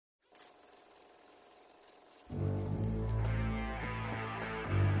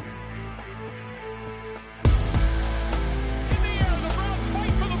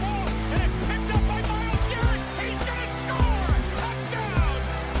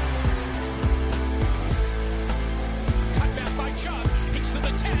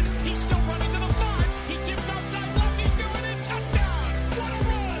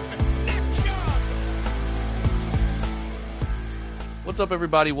up,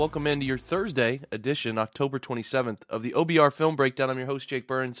 everybody? Welcome into your Thursday edition, October 27th, of the OBR Film Breakdown. I'm your host, Jake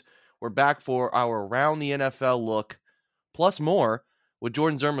Burns. We're back for our Around the NFL look, plus more, with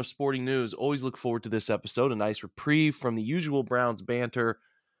Jordan Zerm of Sporting News. Always look forward to this episode, a nice reprieve from the usual Browns banter.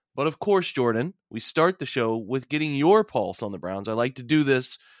 But of course, Jordan, we start the show with getting your pulse on the Browns. I like to do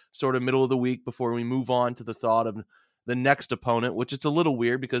this sort of middle of the week before we move on to the thought of the next opponent, which it's a little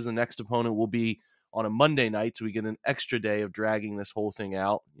weird because the next opponent will be on a Monday night, so we get an extra day of dragging this whole thing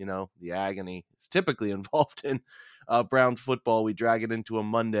out. You know, the agony is typically involved in Browns football. We drag it into a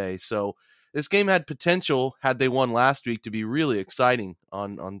Monday. So this game had potential, had they won last week, to be really exciting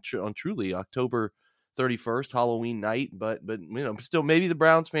on truly October 31st, Halloween night. But you know, still maybe the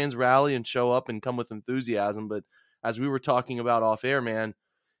Browns fans rally and show up and come with enthusiasm. But as we were talking about off air, man,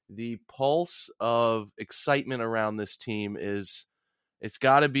 the pulse of excitement around this team it's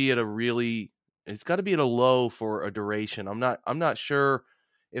got to be at a low for a duration. I'm not sure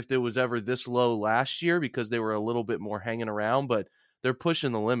if there was ever this low last year because they were a little bit more hanging around, but they're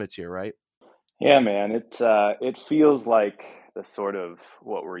pushing the limits here, right? Yeah, man, it feels like the sort of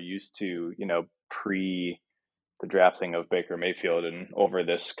what we're used to, pre the drafting of Baker Mayfield and over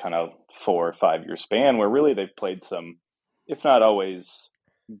this kind of 4 or 5 year span where really they've played some, if not always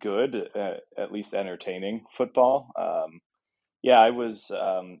good, at least entertaining football. Yeah, I was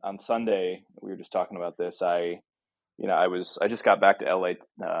on Sunday. We were just talking about this. I just got back to LA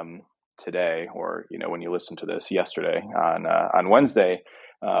today, or when you listen to this yesterday on Wednesday.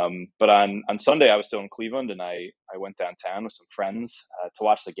 But on Sunday, I was still in Cleveland, and I went downtown with some friends to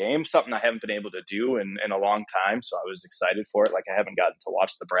watch the game. Something I haven't been able to do in a long time, so I was excited for it. Like I haven't gotten to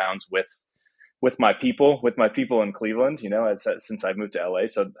watch the Browns with my people in Cleveland, since I moved to LA.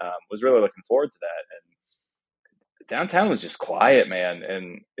 So was really looking forward to that. And downtown was just quiet, man,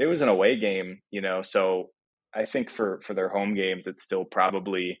 and it was an away game, so I think for their home games it's still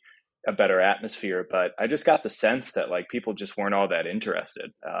probably a better atmosphere, but I just got the sense that like people just weren't all that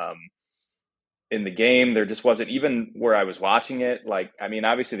interested in the game. There just wasn't, even where I was watching it, like, I mean,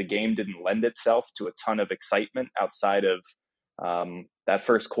 obviously the game didn't lend itself to a ton of excitement outside of that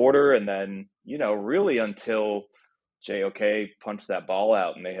first quarter, and then really until JOK punched that ball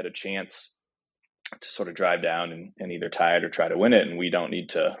out and they had a chance to sort of drive down and either tie it or try to win it. And we don't need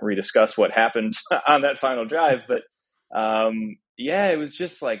to rediscuss what happened on that final drive. But yeah, it was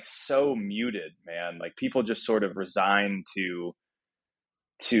just like so muted, man. Like people just sort of resigned to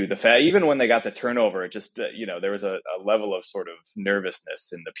the fact, even when they got the turnover, it just, there was a level of sort of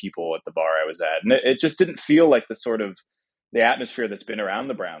nervousness in the people at the bar I was at. And it just didn't feel like the atmosphere that's been around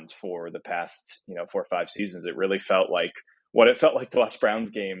the Browns for the past, 4 or 5 seasons. It really felt like what it felt like to watch Browns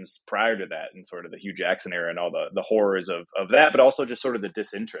games prior to that, and sort of the Hugh Jackson era and all the horrors of that, but also just sort of the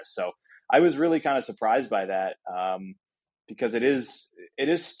disinterest. So I was really kind of surprised by that because it is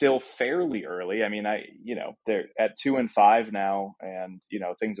still fairly early. I mean, they're at 2-5 now, and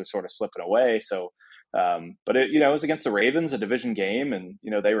things are sort of slipping away. So, but it was against the Ravens, a division game, and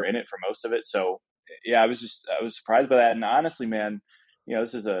they were in it for most of it. So yeah, I was surprised by that. And honestly, man,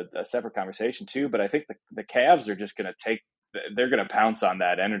 this is a separate conversation too, but I think the Cavs are just going to they're going to pounce on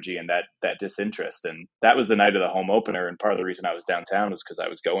that energy and that disinterest. And that was the night of the home opener. And part of the reason I was downtown was because I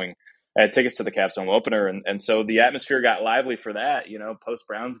had tickets to the Cavs home opener. And so the atmosphere got lively for that, post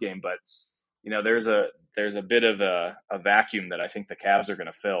Browns game. But, there's a bit of a vacuum that I think the Cavs are going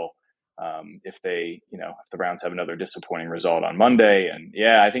to fill if the Browns have another disappointing result on Monday. And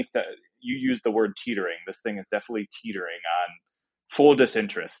yeah, I think that you used the word teetering. This thing is definitely teetering on full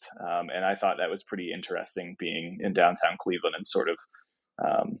disinterest. And I thought that was pretty interesting, being in downtown Cleveland and sort of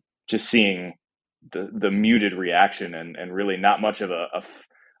just seeing the muted reaction and really not much of a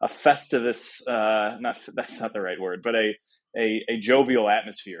Festivus, that's not the right word, but a jovial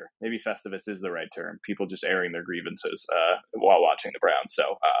atmosphere. Maybe Festivus is the right term. People just airing their grievances while watching the Browns.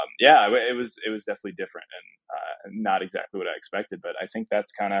 So yeah, it was definitely different and not exactly what I expected. But I think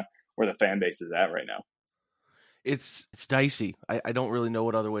that's kind of where the fan base is at right now. It's dicey. I don't really know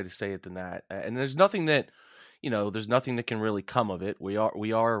what other way to say it than that. And there's nothing that can really come of it. We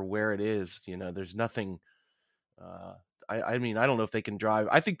are where it is. There's nothing. I mean, I don't know if they can drive.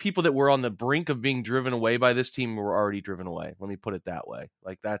 I think people that were on the brink of being driven away by this team were already driven away. Let me put it that way.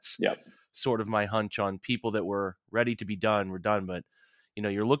 Like that's sort of my hunch on people that were ready to be done. Were done, but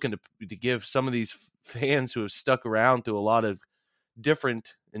you're looking to give some of these fans who have stuck around through a lot of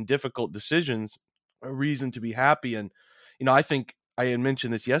different and difficult decisions a reason to be happy. And I think I had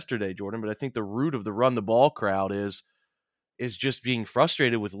mentioned this yesterday, Jordan, but I think the root of the run the ball crowd is just being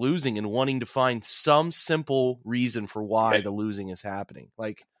frustrated with losing and wanting to find some simple reason for why the losing is happening.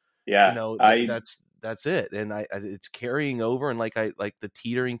 Like, yeah, that's it. And it's carrying over. And like the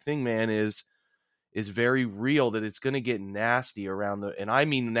teetering thing, man, is very real, that it's going to get nasty around and I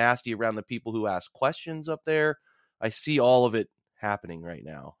mean nasty around the people who ask questions up there. I see all of it happening right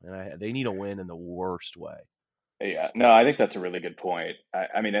now, and they need a win in the worst way. Yeah, no, I think that's a really good point.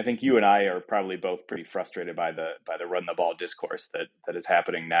 I mean, I think you and I are probably both pretty frustrated by the run the ball discourse that is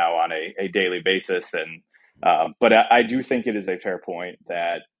happening now on a daily basis. And but I do think it is a fair point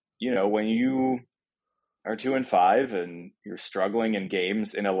that, you know, when you are 2-5 and you're struggling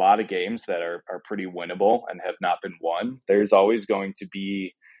in a lot of games that are pretty winnable and have not been won, there's always going to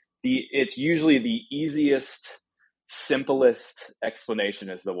be it's usually the easiest, simplest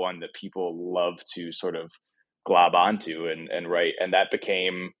explanation is the one that people love to sort of glob onto and right. And that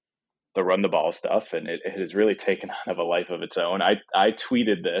became the run the ball stuff. And it has really taken on a life of its own. I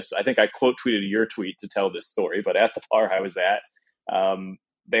tweeted this. I think I quote tweeted your tweet to tell this story, but at the bar I was at,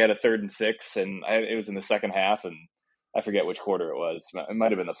 they had a 3rd and 6 and it was in the second half, and I forget which quarter it was. It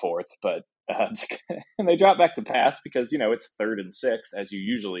might've been the 4th, but, and they dropped back to pass because, you know, it's 3rd and 6 as you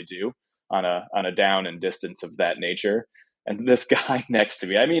usually do on a down and distance of that nature. And this guy next to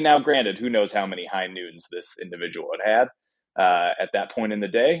me, I mean, now granted, who knows how many high noons this individual had at that point in the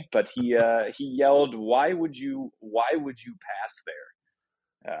day, but he yelled, why would you pass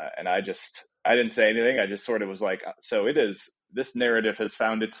there? And I didn't say anything. I just sort of was like, so this narrative has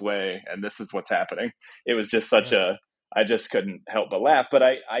found its way and this is what's happening. It was just I just couldn't help but laugh. But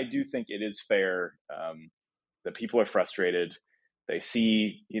I do think it is fair that people are frustrated. They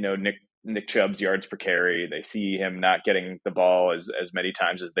see, you know, Nick Chubb's yards per carry. They see him not getting the ball as many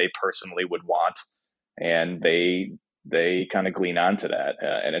times as they personally would want. And they kind of glean onto that.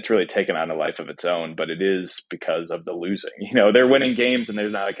 And it's really taken on a life of its own, but it is because of the losing. You know, they're winning games and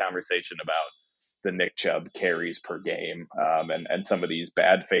there's not a conversation about the Nick Chubb carries per game and some of these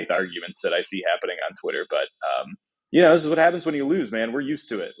bad faith arguments that I see happening on Twitter. But, you know, this is what happens when you lose, man. We're used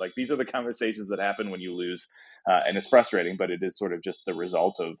to it. Like, these are the conversations that happen when you lose. And it's frustrating, but it is sort of just the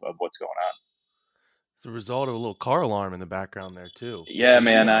result of what's going on. It's the result of a little car alarm in the background there too. Yeah,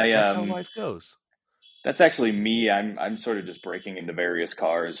 man. That's how life goes. That's actually me. I'm sort of just breaking into various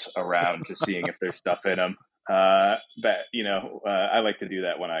cars around to seeing if there's stuff in them. But you know, I like to do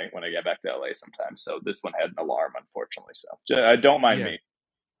that when I get back to LA sometimes. So this one had an alarm, unfortunately. So don't mind me.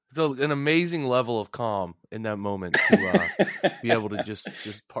 So an amazing level of calm in that moment to be able to just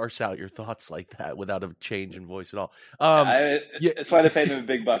parse out your thoughts like that without a change in voice at all. That's why they pay them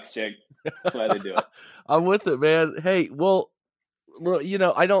big bucks, Jake. That's why they do it. I'm with it, man. Hey, well, you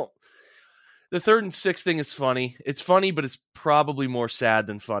know, the 3rd and 6 thing is funny. It's funny, but it's probably more sad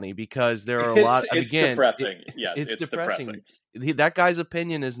than funny because there are a lot. It's depressing. It's depressing. That guy's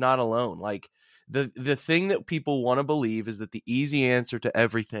opinion is not alone. Like, the thing that people want to believe is that the easy answer to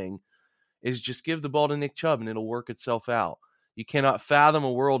everything is just give the ball to Nick Chubb and it'll work itself out. You cannot fathom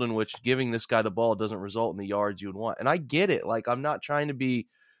a world in which giving this guy the ball doesn't result in the yards you would want. And I get it. Like, I'm not trying to be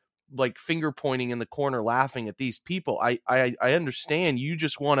like finger pointing in the corner laughing at these people. I understand. You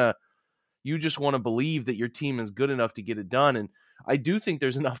just want to believe that your team is good enough to get it done. And I do think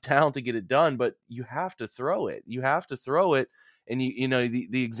there's enough talent to get it done, but you have to throw it. And you know,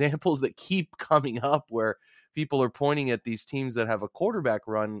 the examples that keep coming up where people are pointing at these teams that have a quarterback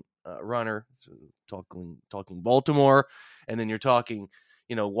runner, talking Baltimore, and then you're talking,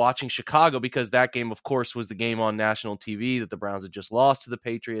 you know, watching Chicago, because that game, of course, was the game on national TV that the Browns had just lost to the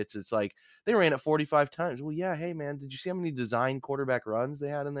Patriots. It's like they ran it 45 times. Well, yeah, hey man, did you see how many design quarterback runs they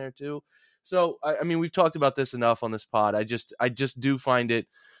had in there too? So I mean, we've talked about this enough on this pod. I just do find it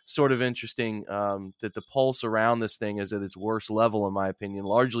sort of interesting that the pulse around this thing is at its worst level, in my opinion,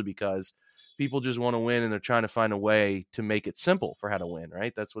 largely because people just want to win and they're trying to find a way to make it simple for how to win,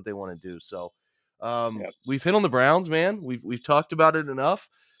 right? That's what they want to do. So we've hit on the Browns, man. We've talked about it enough.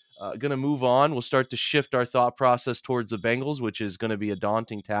 Going to move on. We'll start to shift our thought process towards the Bengals, which is going to be a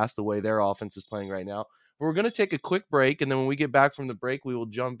daunting task the way their offense is playing right now. But we're going to take a quick break, and then when we get back from the break, we will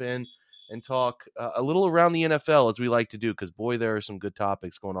jump in and talk a little around the NFL, as we like to do, because, boy, there are some good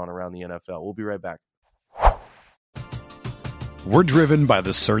topics going on around the NFL. We'll be right back. We're driven by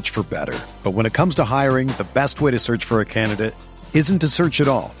the search for better. But when it comes to hiring, the best way to search for a candidate isn't to search at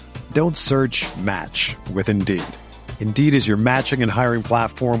all. Don't search, match with Indeed. Indeed is your matching and hiring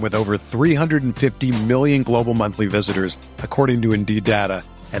platform with over 350 million global monthly visitors, according to Indeed data,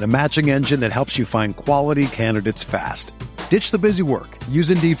 and a matching engine that helps you find quality candidates fast. Ditch the busy work.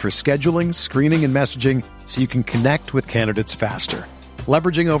 Use Indeed for scheduling, screening, and messaging so you can connect with candidates faster.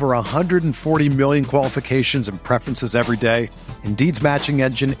 Leveraging over 140 million qualifications and preferences every day, Indeed's matching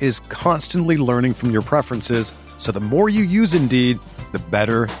engine is constantly learning from your preferences, so the more you use Indeed, the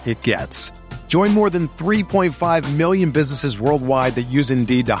better it gets. Join more than 3.5 million businesses worldwide that use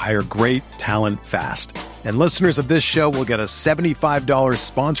Indeed to hire great talent fast. And listeners of this show will get a $75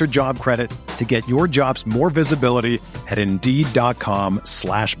 sponsored job credit to get your jobs more visibility at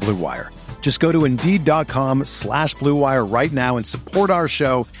Indeed.com/Blue Wire. Just go to Indeed.com/Blue Wire right now and support our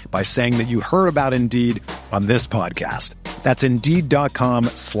show by saying that you heard about Indeed on this podcast. That's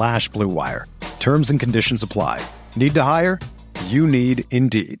Indeed.com/Blue Wire. Terms and conditions apply. Need to hire? You need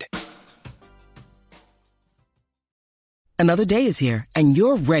Indeed. Another day is here, and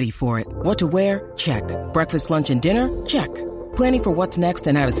you're ready for it. What to wear? Check. Breakfast, lunch, and dinner? Check. Planning for what's next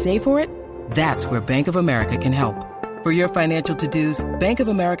and how to save for it? That's where Bank of America can help. For your financial to-dos, Bank of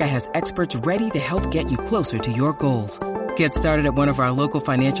America has experts ready to help get you closer to your goals. Get started at one of our local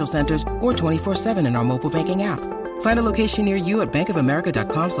financial centers or 24/7 in our mobile banking app. Find a location near you at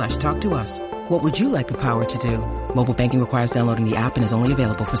bankofamerica.com/talktous. What would you like the power to do? Mobile banking requires downloading the app and is only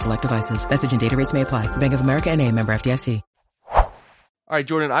available for select devices. Message and data rates may apply. Bank of America NA, member FDIC. All right,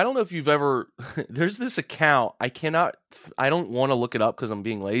 Jordan, I don't know if you've ever, there's this account, I don't want to look it up because I'm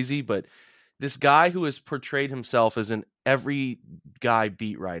being lazy, but this guy who has portrayed himself as an every guy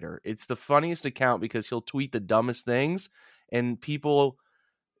beat writer. It's the funniest account because he'll tweet the dumbest things and people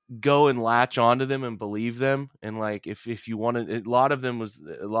go and latch onto them and believe them. And like, if you wanted, a lot of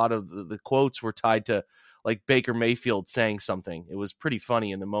the quotes were tied to like Baker Mayfield saying something. It was pretty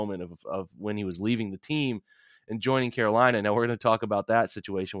funny in the moment of when he was leaving the team and joining Carolina. Now we're going to talk about that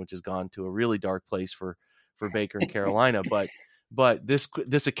situation, which has gone to a really dark place for Baker in Carolina. But this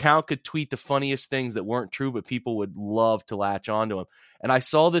account could tweet the funniest things that weren't true, but people would love to latch onto him. And I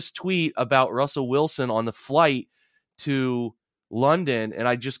saw this tweet about Russell Wilson on the flight to London, and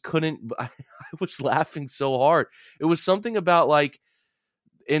I just couldn't. I was laughing so hard. It was something about like,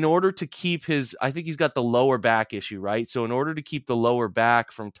 in order to keep I think he's got the lower back issue, right? So in order to keep the lower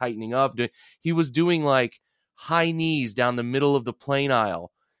back from tightening up, he was doing like high knees down the middle of the plane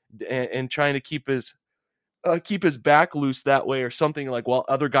aisle and trying to keep his back loose that way or something, like while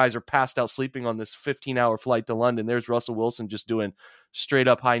other guys are passed out sleeping on this 15-hour flight to London. There's Russell Wilson just doing straight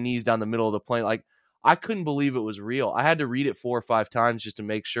up high knees down the middle of the plane. Like, I couldn't believe it was real. I had to read it 4 or 5 times just to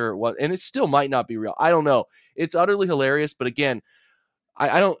make sure it was, and it still might not be real. I don't know. It's utterly hilarious. But again,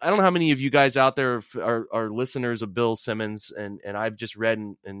 I don't know how many of you guys out there are listeners of Bill Simmons, and I've just read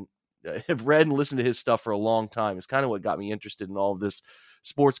and have read and listened to his stuff for a long time. It's kind of what got me interested in all of this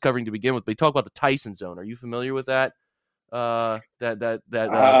sports covering to begin with. But they talk about the Tyson zone. Are you familiar with that? I don't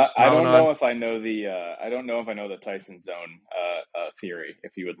know if I know the Tyson zone theory.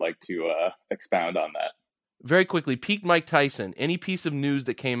 If you would like to expound on that. Very quickly, peak Mike Tyson. Any piece of news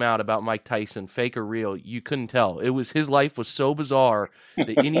that came out about Mike Tyson, fake or real, you couldn't tell. His life was so bizarre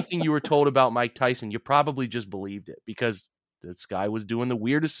that anything you were told about Mike Tyson, you probably just believed it because this guy was doing the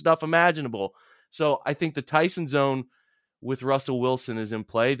weirdest stuff imaginable. So I think the Tyson zone with Russell Wilson is in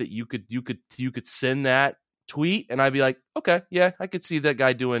play, that you could send that tweet and I'd be like, okay, yeah, I could see that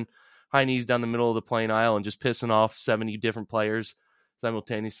guy doing high knees down the middle of the plane aisle and just pissing off 70 different players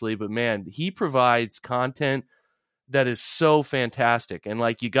simultaneously. But man, he provides content that is so fantastic. And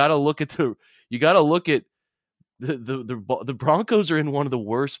like, you got to look at the Broncos are in one of the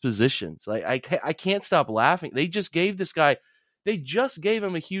worst positions. Like, I can't stop laughing. They just gave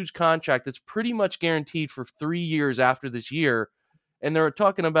him a huge contract that's pretty much guaranteed for 3 years after this year. And they're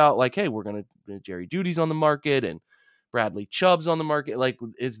talking about like, hey, Jerry Jeudy's on the market and Bradley Chubb's on the market. Like,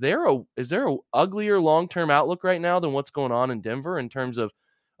 is there a uglier long-term outlook right now than what's going on in Denver in terms of,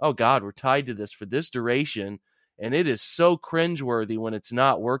 oh God, we're tied to this for this duration, and it is so cringeworthy when it's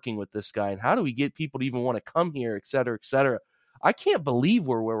not working with this guy. And how do we get people to even want to come here, et cetera, et cetera? I can't believe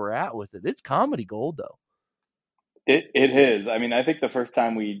where we're at with it. It's comedy gold, though. It is. I mean, I think the first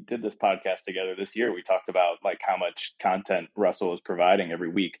time we did this podcast together this year, we talked about like how much content Russell is providing every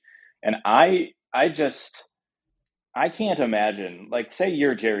week, and I can't imagine, like, say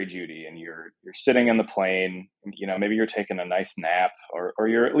you're Jerry Jeudy and you're sitting in the plane, you know, maybe you're taking a nice nap or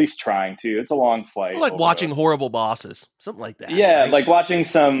you're at least trying to. It's a long flight. Like watching Horrible Bosses, something like that. Yeah, right? Like watching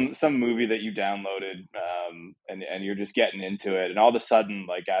some movie that you downloaded, and you're just getting into it, and all of a sudden,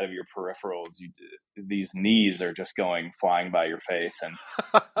 like out of your peripherals, these knees are just flying by your face, and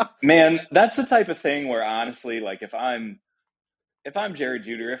man, that's the type of thing where honestly, like if I'm Jerry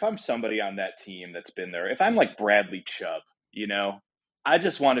Jeudy, or if I'm somebody on that team that's been there, if I'm like Bradley Chubb, you know, I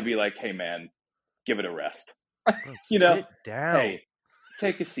just want to be like, hey man, give it a rest. You know, sit down. Hey,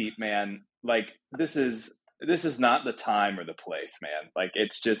 take a seat, man. Like this is not the time or the place, man. Like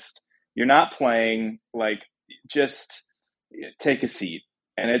it's just, you're not playing, like just take a seat.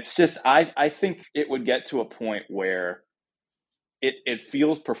 And it's just, I think it would get to a point where it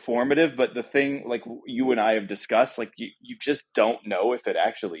feels performative, but the thing, like you and I have discussed, like you just don't know if it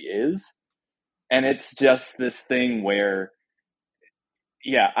actually is. And it's just this thing where,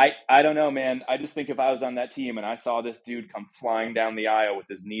 yeah, I don't know, man. I just think if I was on that team and I saw this dude come flying down the aisle with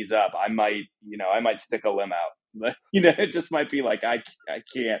his knees up, I might stick a limb out. But, it just might be like, I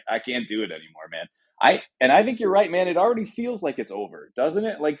can't do it anymore, man. I think you're right, man. It already feels like it's over, doesn't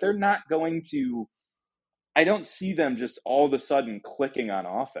it? Like they're not going to, I don't see them just all of a sudden clicking on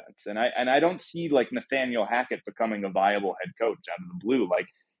offense. And I don't see like Nathaniel Hackett becoming a viable head coach out of the blue. Like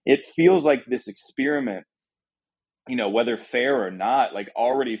it feels like this experiment, whether fair or not, like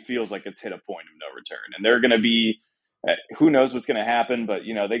already feels like it's hit a point of no return. And they're going to be, who knows what's going to happen, but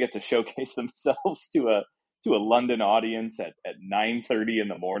they get to showcase themselves to a London audience at 9:30 in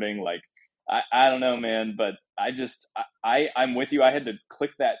the morning. Like, I don't know, man, but I'm with you. I had to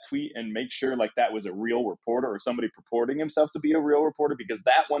click that tweet and make sure like that was a real reporter or somebody purporting himself to be a real reporter, because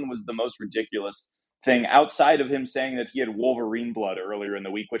that one was the most ridiculous thing outside of him saying that he had Wolverine blood earlier in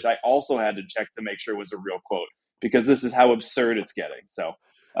the week, which I also had to check to make sure was a real quote, because this is how absurd it's getting. So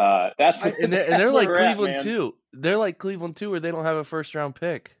they're like Cleveland too. They're like Cleveland too, where they don't have a first round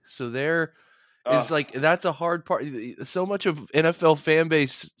pick. So that's a hard part. So much of NFL fan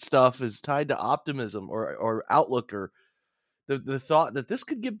base stuff is tied to optimism or outlook or the thought that this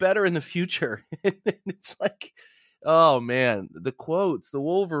could get better in the future. It's like, oh man, the quotes, the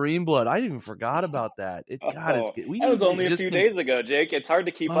Wolverine blood. I even forgot about that. That was only a few days ago, Jake. It's hard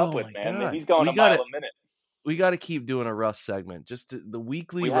to keep up with, man. God. He's going a mile a minute. We got to keep doing a Russ segment, just the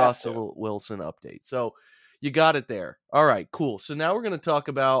weekly Russell Wilson update. So you got it there. All right, cool. So now we're going to talk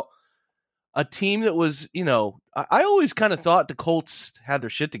about a team that was, I always kind of thought the Colts had their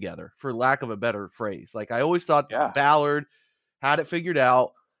shit together, for lack of a better phrase. Like I always thought Ballard had it figured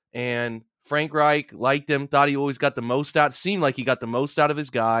out, and Frank Reich liked him, thought he always got the most out, seemed like he got the most out of his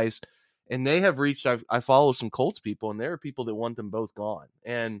guys. And they have reached, I follow some Colts people, and there are people that want them both gone.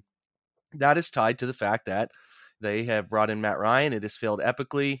 And that is tied to the fact that they have brought in Matt Ryan. It has failed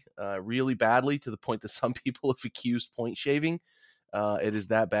epically, really badly, to the point that some people have accused point shaving. It is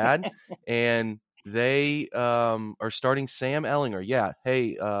that bad. And they are starting Sam Ehlinger. Yeah.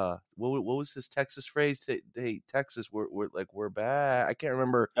 Hey, what was his Texas phrase? Hey, Texas, we're back. I can't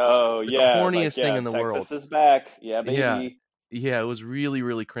remember. Oh, the yeah. corniest thing in the Texas world. Texas is back. Yeah, baby. Yeah, it was really,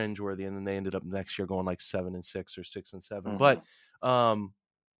 really cringeworthy. And then they ended up next year going like 7-6 or 6-7. Mm-hmm. But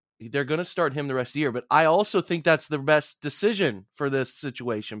they're going to start him the rest of the year. But I also think that's the best decision for this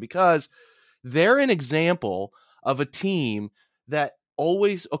situation, because they're an example of a team that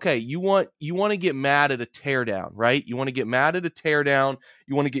always, okay, you want to get mad at a teardown, right? You want to get mad at a teardown.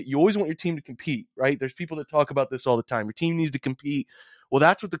 You always want your team to compete, right? There's people that talk about this all the time. Your team needs to compete. Well,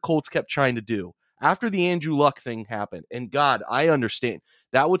 that's what the Colts kept trying to do after the Andrew Luck thing happened. And God, I understand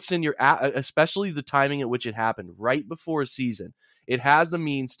that would send especially the timing at which it happened, right before a season. It has the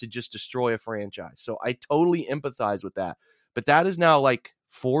means to just destroy a franchise. So I totally empathize with that. But that is now like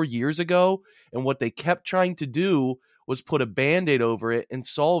 4 years ago. And what they kept trying to do was put a Band-Aid over it and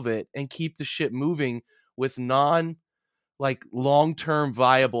solve it and keep the shit moving with long-term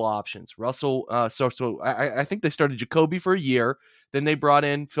viable options. Russell, I think they started Jacoby for a year. Then they brought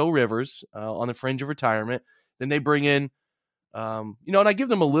in Phil Rivers on the fringe of retirement. Then they bring in, and I give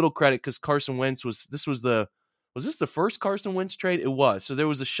them a little credit because Carson Wentz was this the first Carson Wentz trade? It was. So there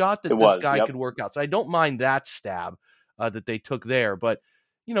was a shot that this guy could work out. So I don't mind that stab that they took there. But,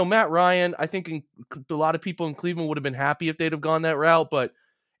 Matt Ryan, I think a lot of people in Cleveland would have been happy if they'd have gone that route. But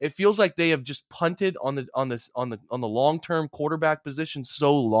it feels like they have just punted on the long-term quarterback position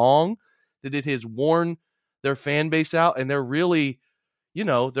so long that it has worn their fan base out. And they're really,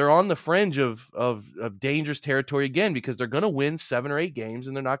 they're on the fringe of dangerous territory again, because they're going to win 7 or 8 games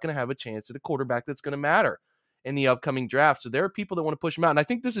and they're not going to have a chance at a quarterback that's going to matter in the upcoming draft. So there are people that want to push them out. And I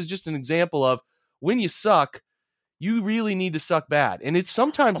think this is just an example of when you suck, you really need to suck bad. And it's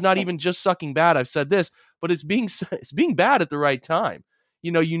sometimes not even just sucking bad. I've said this, but it's being bad at the right time.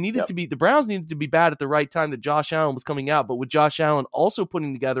 You needed to be, the Browns needed to be bad at the right time that Josh Allen was coming out, but with Josh Allen also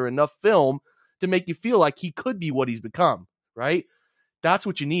putting together enough film to make you feel like he could be what he's become, right? That's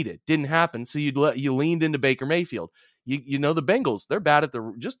what you needed. Didn't happen. So you leaned into Baker Mayfield. The Bengals, they're bad at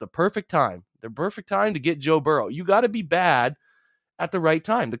the perfect time. The perfect time to get Joe Burrow. You got to be bad at the right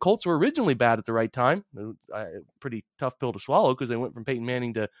time. The Colts were originally bad at the right time. Pretty tough pill to swallow because they went from Peyton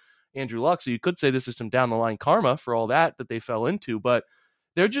Manning to Andrew Luck. So you could say this is some down the line karma for all that they fell into, but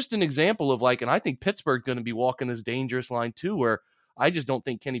they're just an example of and I think Pittsburgh's going to be walking this dangerous line too, where I just don't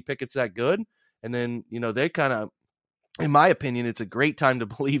think Kenny Pickett's that good. And then, they kind of in my opinion, it's a great time to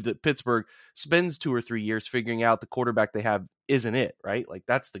believe that Pittsburgh spends 2 or 3 years figuring out the quarterback they have isn't it, right? Like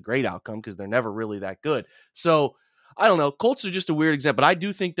that's the great outcome because they're never really that good. So I don't know. Colts are just a weird example, but I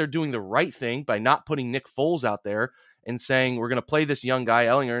do think they're doing the right thing by not putting Nick Foles out there and saying, we're going to play this young guy,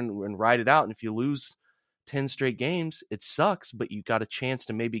 Ellinger, and ride it out. And if you lose 10 straight games, it sucks, but you got a chance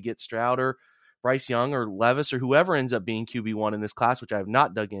to maybe get Stroud or Bryce Young or Levis or whoever ends up being QB1 in this class, which I have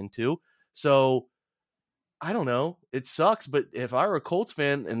not dug into. So I don't know. It sucks, but if I were a Colts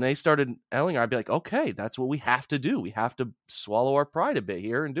fan and they started Ellinger, I'd be like, okay, that's what we have to do. We have to swallow our pride a bit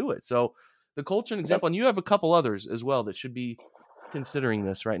here and do it. So the Colts are an example, and you have a couple others as well that should be considering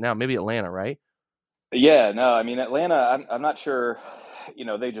this right now. Maybe Atlanta, right? Yeah, no, I mean, Atlanta, I'm not sure,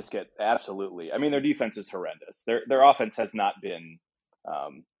 they just get absolutely, I mean, their defense is horrendous. Their offense has not been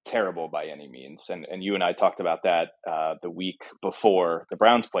terrible by any means. And you and I talked about that the week before the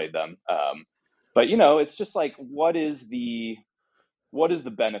Browns played them. But it's just like, what is the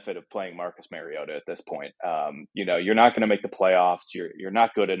benefit of playing Marcus Mariota at this point? You're not going to make the playoffs. You're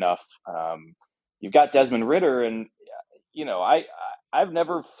not good enough. You've got Desmond Ridder, and I've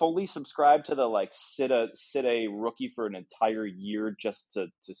never fully subscribed to the like sit a rookie for an entire year just to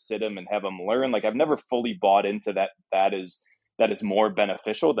sit him and have him learn. Like I've never fully bought into that. That is more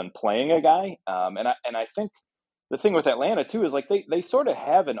beneficial than playing a guy. And I think the thing with Atlanta too is like they sort of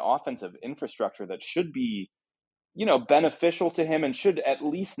have an offensive infrastructure that should be, beneficial to him and should at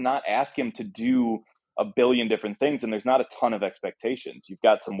least not ask him to do a billion different things. And there's not a ton of expectations. You've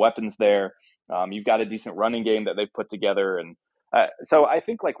got some weapons there. You've got a decent running game that they've put together. And so I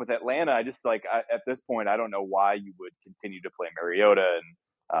think like with Atlanta, I just like at this point, I don't know why you would continue to play Mariota.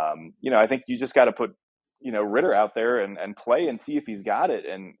 And, I think you just got to put, Ridder out there and play and see if he's got it.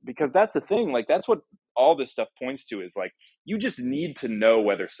 And because that's the thing, like that's what all this stuff points to is like, you just need to know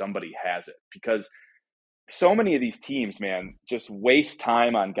whether somebody has it, because so many of these teams, man, just waste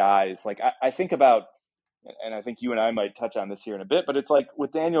time on guys. Like I think about, and I think you and I might touch on this here in a bit, but it's like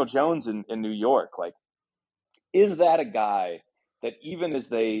with Daniel Jones in New York, like, is that a guy that even as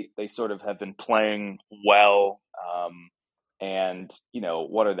they sort of have been playing well, and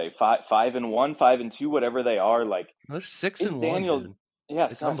what are they 5-1, 5-2, whatever they are, like they're 6-1. Daniel, dude. yeah,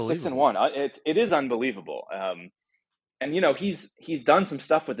 It's unbelievable. 6-1. It is unbelievable. And he's done some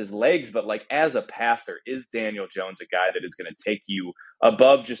stuff with his legs, but like as a passer, is Daniel Jones a guy that is going to take you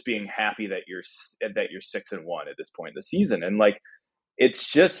above just being happy that you're 6-1 at this point in the season? And like,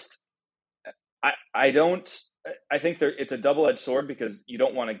 it's just, I think it's a double-edged sword because you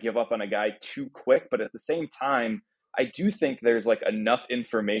don't want to give up on a guy too quick, but at the same time, I do think there's like enough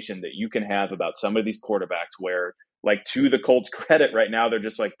information that you can have about some of these quarterbacks where, like, to the Colts' credit right now, they're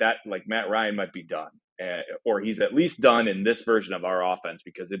just like that, like Matt Ryan might be done, or he's at least done in this version of our offense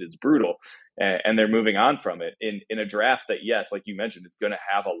because it is brutal, and they're moving on from it in a draft that, yes, like you mentioned, is going to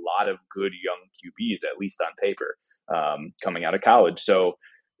have a lot of good young QBs, at least on paper, coming out of college. So,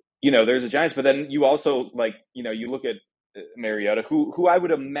 there's the Giants, but then you also you look at Mariota, who I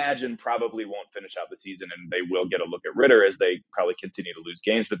would imagine probably won't finish out the season, and they will get a look at Ridder as they probably continue to lose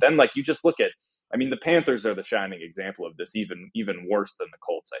games. But then, like, you just look at, I mean, the Panthers are the shining example of this, even worse than the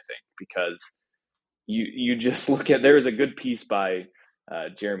Colts, I think, because you just look at, there is a good piece by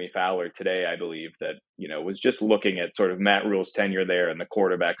Jeremy Fowler today, I believe, that was just looking at sort of Matt Rule's tenure there and the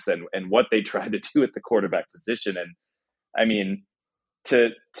quarterbacks and what they tried to do at the quarterback position. And I mean,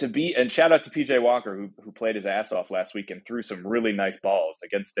 to be, and shout out to PJ Walker who played his ass off last week and threw some really nice balls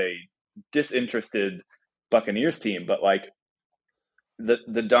against a disinterested Buccaneers team. But like the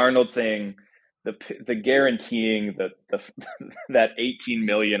Darnold thing, the guaranteeing that $18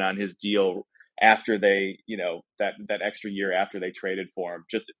 million on his deal after they, that extra year after they traded for him,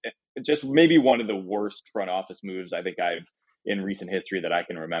 just maybe one of the worst front office moves I think I've in recent history that I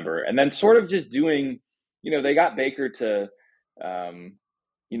can remember. And then sort of just doing, they got Baker to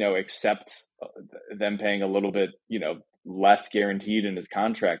accept them paying a little bit, less guaranteed in his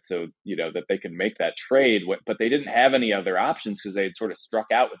contract so, that they can make that trade. But they didn't have any other options because they had sort of struck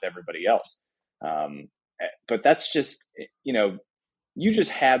out with everybody else. But that's just, you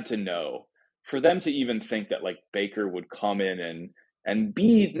just had to know for them to even think that like Baker would come in and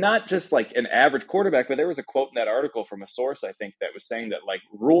be not just like an average quarterback, but there was a quote in that article from a source, I think, that was saying that like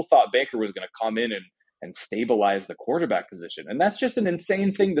Rule thought Baker was going to come in and stabilize the quarterback position. And that's just an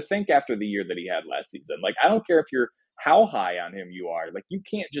insane thing to think after the year that he had last season. Like, I don't care if you're how high on him you are. Like, you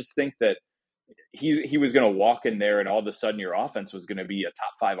can't just think that he was going to walk in there and all of a sudden your offense was going to be a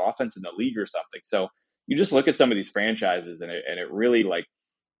top 5 offense in the league or something. So you just look at some of these franchises and it really, like,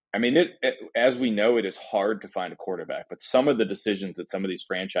 I mean, as we know, it is hard to find a quarterback, but some of the decisions that some of these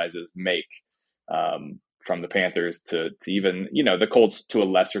franchises make from the Panthers to even, the Colts to a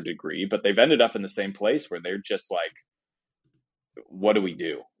lesser degree, but they've ended up in the same place where they're just like, what do?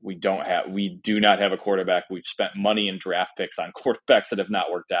 We do not have a quarterback. We've spent money and draft picks on quarterbacks that have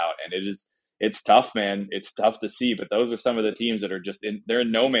not worked out. And it's tough, man. It's tough to see, but those are some of the teams that are they're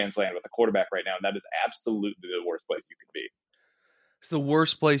in no man's land with a quarterback right now. And that is absolutely the worst place you could be. It's the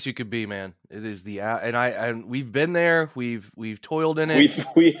worst place you could be, man. It is and we've been there. We've toiled in it.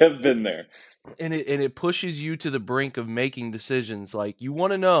 We have been there. And it pushes you to the brink of making decisions. Like, you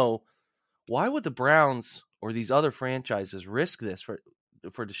want to know, why would the Browns or these other franchises risk this for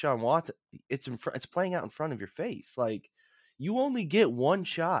Deshaun Watson? It's playing out in front of your face. Like, you only get one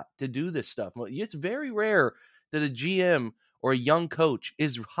shot to do this stuff. It's very rare that a GM or a young coach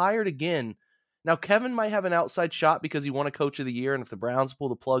is hired again. Now, Kevin might have an outside shot because he won a Coach of the Year, and if the Browns pull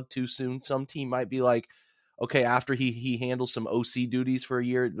the plug too soon, some team might be like, okay, after he handles some OC duties for a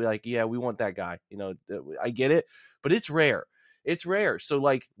year, it'd be like, yeah, we want that guy. I get it, but it's rare. It's rare. So,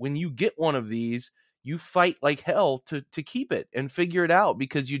 like, when you get one of these, you fight like hell to keep it and figure it out,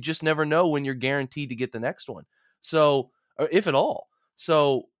 because you just never know when you're guaranteed to get the next one. So, or if at all.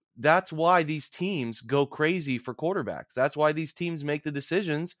 So that's why these teams go crazy for quarterbacks. That's why these teams make the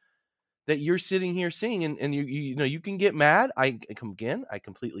decisions that you're sitting here seeing, and you can get mad. I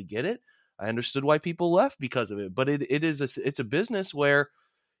completely get it. I understood why people left because of it, but it's a business where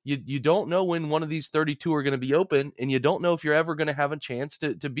you don't know when one of these 32 are going to be open, and you don't know if you're ever going to have a chance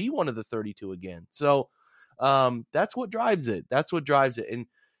to be one of the 32 again. So that's what drives it. And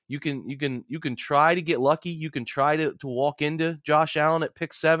you can try to get lucky. You can try to walk into Josh Allen at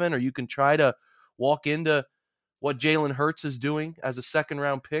pick 7, or you can try to walk into what Jalen Hurts is doing as a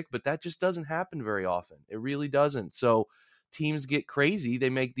second-round pick, but that just doesn't happen very often. It really doesn't. So teams get crazy.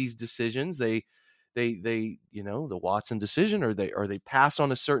 They make these decisions. They the Watson decision, or they pass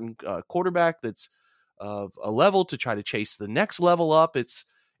on a certain quarterback that's of a level to try to chase the next level up. It's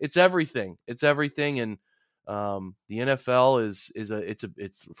everything. It's everything. And the NFL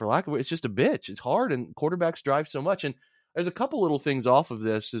it's for lack of, it's just a bitch. It's hard, and quarterbacks drive so much. And there's a couple little things off of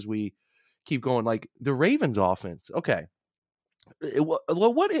this as we keep going, like the Ravens offense. Okay.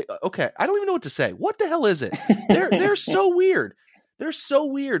 Okay. I don't even know what to say. What the hell is it? They're so weird. They're so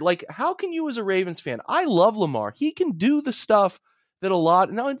weird. Like, how can you, as a Ravens fan, I love Lamar. He can do the stuff that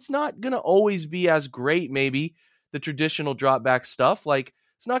now it's not going to always be as great. Maybe the traditional drop back stuff, like,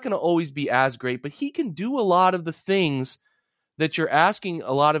 it's not going to always be as great, but he can do a lot of the things that you're asking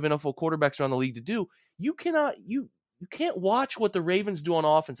a lot of NFL quarterbacks around the league to do. You can't watch what the Ravens do on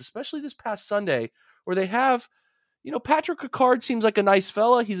offense, especially this past Sunday, where they have, Patrick Ricard seems like a nice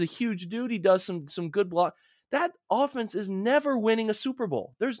fella. He's a huge dude. He does some good block. That offense is never winning a Super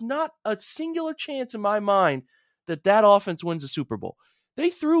Bowl. There's not a singular chance in my mind that offense wins a Super Bowl. They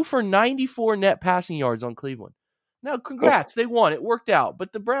threw for 94 net passing yards on Cleveland. Now, congrats. They won. It worked out.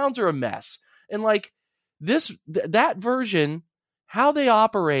 But the Browns are a mess. And like that version, how they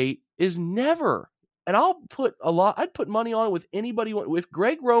operate is never. And I'd put money on it with anybody. If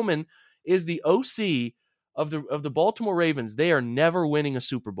Greg Roman is the OC of the Baltimore Ravens, they are never winning a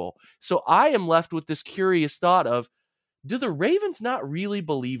Super Bowl. So I am left with this curious thought of, do the Ravens not really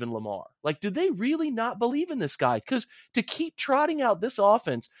believe in Lamar? Like, do they really not believe in this guy? Because to keep trotting out this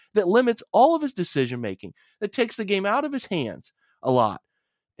offense that limits all of his decision-making, that takes the game out of his hands a lot,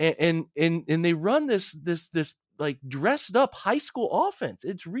 and they run this like dressed up high school offense.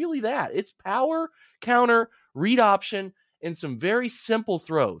 It's really that. It's power, counter, read option, and some very simple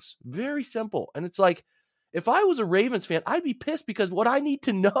throws. Very simple. And it's like, if I was a Ravens fan, I'd be pissed, because what I need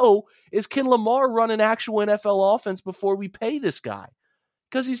to know is, can Lamar run an actual NFL offense before we pay this guy?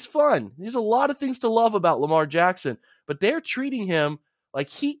 Because he's fun. There's a lot of things to love about Lamar Jackson, but they're treating him like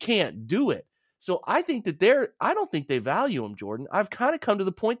he can't do it. So I think that I don't think they value him, Jordan. I've kind of come to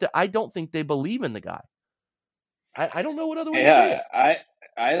the point that I don't think they believe in the guy. I don't know what other way to say it.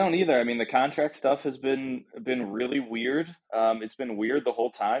 I don't either. I mean, the contract stuff has been really weird. It's been weird the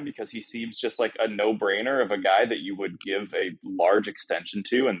whole time, because he seems just like a no-brainer of a guy that you would give a large extension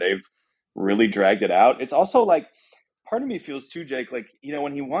to, and they've really dragged it out. It's also like, part of me feels too, Jake, like,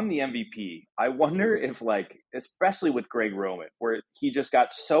 when he won the MVP, I wonder if, like, especially with Greg Roman, where he just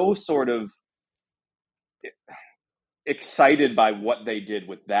got so sort of excited by what they did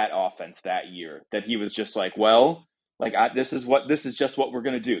with that offense that year, that he was just like, well, like, this is just what we're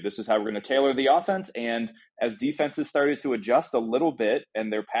going to do. This is how we're going to tailor the offense. And as defenses started to adjust a little bit,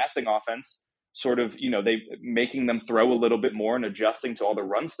 and their passing offense sort of, they making them throw a little bit more and adjusting to all the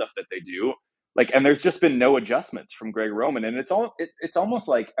run stuff that they do, like, and there's just been no adjustments from Greg Roman. And it's almost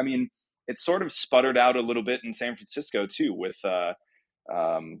like, I mean, it sort of sputtered out a little bit in San Francisco too, with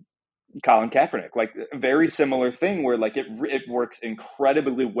Colin Kaepernick, like a very similar thing where like it works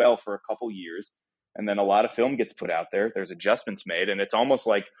incredibly well for a couple years, and then a lot of film gets put out there. There's adjustments made, and it's almost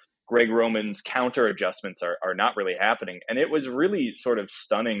like Greg Roman's counter adjustments are not really happening. And it was really sort of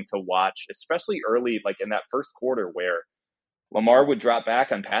stunning to watch, especially early, like in that first quarter where Lamar would drop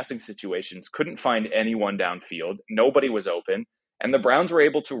back on passing situations, couldn't find anyone downfield. Nobody was open. And the Browns were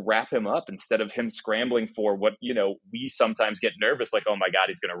able to wrap him up instead of him scrambling for what, we sometimes get nervous, like, oh my God,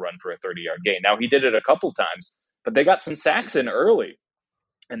 he's going to run for a 30-yard gain. Now, he did it a couple times, but they got some sacks in early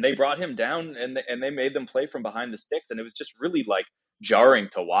and they brought him down and they made them play from behind the sticks. And it was just really like jarring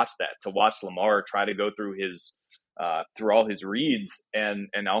to watch that, to watch Lamar try to go through through all his reads and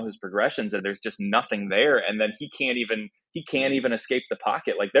all his progressions, and there's just nothing there. And then he can't even escape the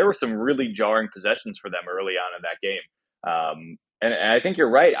pocket. Like, there were some really jarring possessions for them early on in that game. And I think you're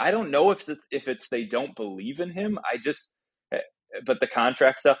right. I don't know if it's they don't believe in him. But the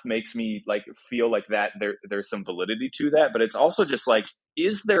contract stuff makes me like feel like that there's some validity to that. But it's also just like,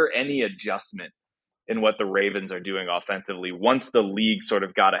 is there any adjustment in what the Ravens are doing offensively once the league sort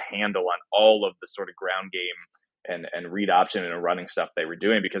of got a handle on all of the sort of ground game and read option and running stuff they were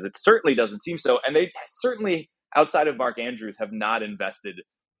doing? Because it certainly doesn't seem so. And they certainly, outside of Mark Andrews, have not invested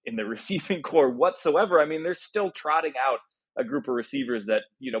in the receiving core whatsoever. I mean, they're still trotting out a group of receivers that,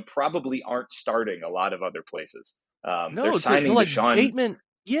 probably aren't starting a lot of other places. They're signing like Deshaun Bateman.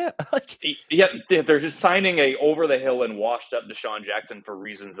 Yeah. They're just signing a over the hill and washed up Deshaun Jackson for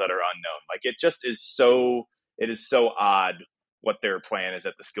reasons that are unknown. Like, it is so odd what their plan is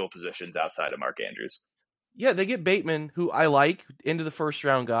at the skill positions outside of Mark Andrews. Yeah, they get Bateman, who I like, into the first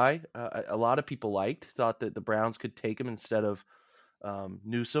round guy. A lot of people thought that the Browns could take him instead of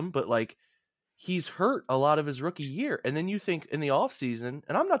Newsome, but like, he's hurt a lot of his rookie year. And then you think in the offseason,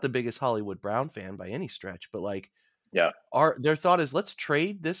 and I'm not the biggest Hollywood Brown fan by any stretch, but like, yeah, their thought is, let's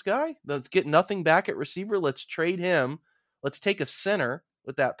trade this guy. Let's get nothing back at receiver. Let's trade him. Let's take a center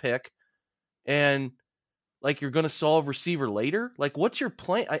with that pick. And like, you're going to solve receiver later. Like, what's your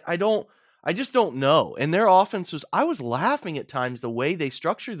plan? I just don't know. And their offense I was laughing at times the way they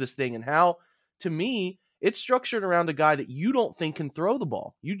structure this thing and how, to me, it's structured around a guy that you don't think can throw the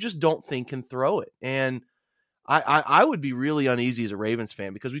ball. You just don't think can throw it. And I would be really uneasy as a Ravens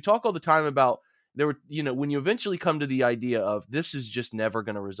fan, because we talk all the time about when you eventually come to the idea of this is just never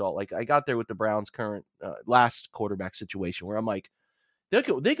going to result. Like, I got there with the Browns' current last quarterback situation where I'm like, they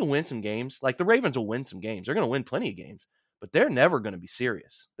can win some games. Like, the Ravens will win some games. They're going to win plenty of games, but they're never going to be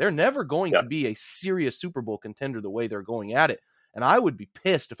serious. They're never going to be a serious Super Bowl contender the way they're going at it. And I would be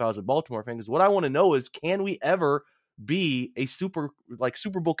pissed if I was a Baltimore fan, because what I want to know is, can we ever be a Super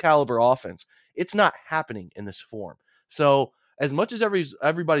Bowl caliber offense? It's not happening in this form. So as much as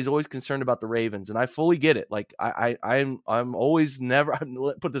everybody's always concerned about the Ravens, and I fully get it. Like, I'm always never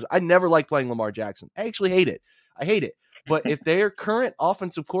put this. I never like playing Lamar Jackson. I actually hate it. I hate it. But if their current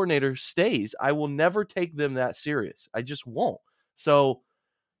offensive coordinator stays, I will never take them that serious. I just won't. So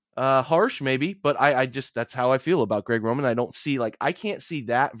harsh maybe, but I just, that's how I feel about Greg Roman. I can't see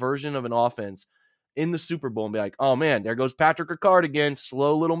that version of an offense in the Super Bowl and be like, oh man, there goes Patrick Ricard again,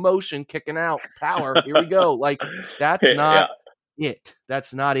 slow little motion, kicking out power. Here we go. Like, that's not it.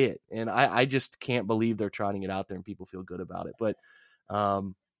 That's not it. And I just can't believe they're trotting it out there and people feel good about it. But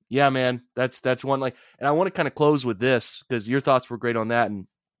yeah, man, that's one. Like, and I want to kind of close with this, because your thoughts were great on that. And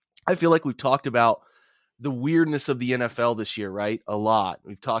I feel like we've talked about the weirdness of the NFL this year, right? A lot.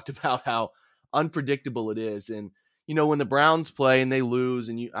 We've talked about how unpredictable it is. And, when the Browns play and they lose,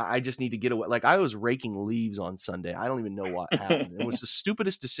 and I just need to get away. Like, I was raking leaves on Sunday. I don't even know what happened. It was the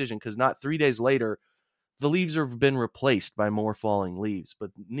stupidest decision, because not 3 days later, the leaves have been replaced by more falling leaves,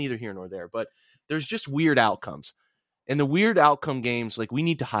 but neither here nor there. But there's just weird outcomes. And the weird outcome games, like, we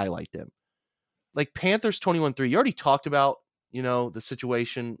need to highlight them. Like Panthers 21-3. You already talked about, the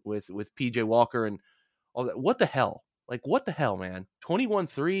situation with PJ Walker and all that. What the hell? Like, what the hell, man?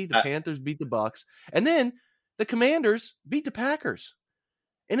 21-3, the Panthers beat the Bucks. And then the Commanders beat the Packers.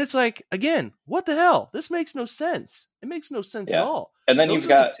 And it's like, again, what the hell? This makes no sense. It makes no sense at all. And then you've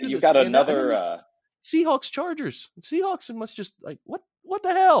got another Seahawks Chargers. Seahawks must just like, what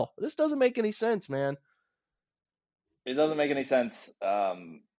the hell? This doesn't make any sense, man. It doesn't make any sense.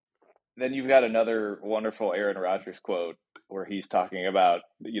 Then you've got another wonderful Aaron Rodgers quote where he's talking about,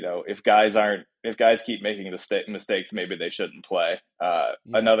 if guys keep making mistakes, maybe they shouldn't play.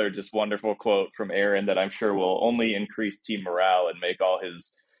 Another just wonderful quote from Aaron that I'm sure will only increase team morale and make all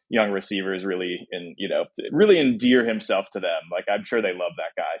his young receivers really endear himself to them. Like, I'm sure they love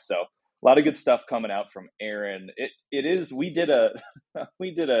that guy. So a lot of good stuff coming out from Aaron. We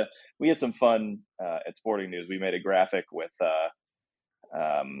had some fun at Sporting News. We made a graphic with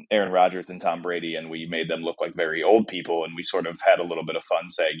Aaron Rodgers and Tom Brady, and we made them look like very old people, and we sort of had a little bit of fun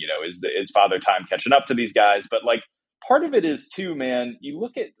saying, is Father Time catching up to these guys? But like, part of it is too, man. You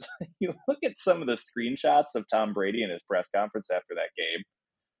look at some of the screenshots of Tom Brady in his press conference after that game.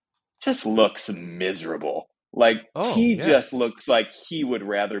 Just looks miserable. Like, just looks like he would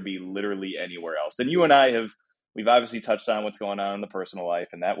rather be literally anywhere else. And you and I we've obviously touched on what's going on in the personal life,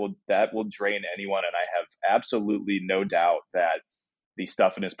 and that will drain anyone. And I have absolutely no doubt that the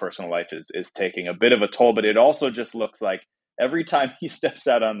stuff in his personal life is taking a bit of a toll. But it also just looks like every time he steps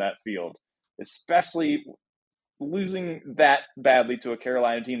out on that field, especially losing that badly to a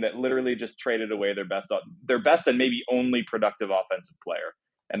Carolina team that literally just traded away their best and maybe only productive offensive player,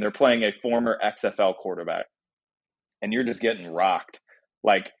 and they're playing a former XFL quarterback, and you're just getting rocked.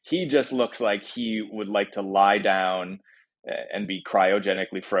 Like, he just looks like he would like to lie down and be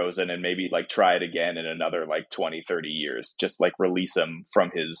cryogenically frozen and maybe like try it again in another like 20, 30 years. Just like release him from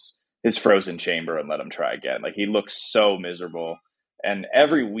his frozen chamber and let him try again. Like, he looks so miserable. And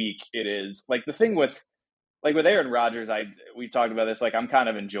every week it is like the thing with Aaron Rodgers, we've talked about this, like, I'm kind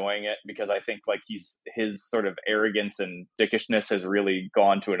of enjoying it because I think like his sort of arrogance and dickishness has really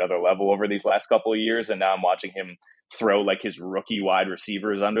gone to another level over these last couple of years. And now I'm watching him throw like his rookie wide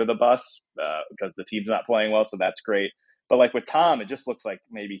receivers under the bus because the team's not playing well. So that's great. But like with Tom, it just looks like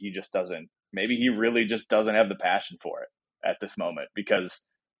maybe he really just doesn't have the passion for it at this moment, because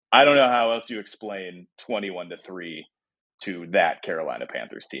I don't know how else you explain 21-3 to that Carolina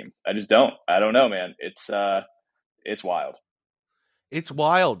Panthers team. I just don't. I don't know, man. It's wild. It's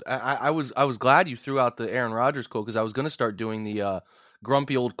wild. I was glad you threw out the Aaron Rodgers quote, because I was going to start doing the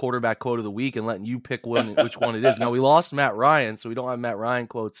grumpy old quarterback quote of the week and letting you pick which one it is. Now, we lost Matt Ryan, so we don't have Matt Ryan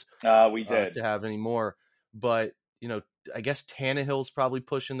quotes we did to have anymore. But, I guess Tannehill's probably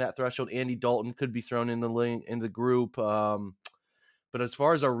pushing that threshold. Andy Dalton could be thrown in the group. But as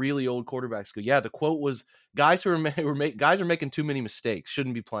far as our really old quarterbacks go, the quote was, guys are making too many mistakes,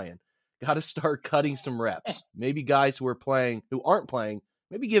 shouldn't be playing. Got to start cutting some reps. Maybe guys who aren't playing,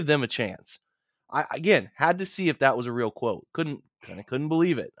 maybe give them a chance. I, again, had to see if that was a real quote. Couldn't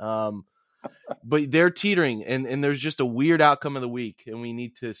believe it. But they're teetering, and there's just a weird outcome of the week. And we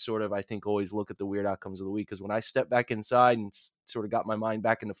need to sort of, I think, always look at the weird outcomes of the week. Because when I stepped back inside and sort of got my mind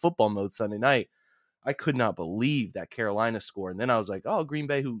back into football mode Sunday night, I could not believe that Carolina score. And then I was like, oh, Green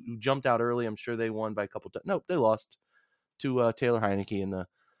Bay, who jumped out early, I'm sure they won by a couple times. Nope, they lost to Taylor Heineke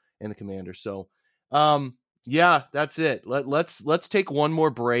and the Commanders. So, that's it. Let's take one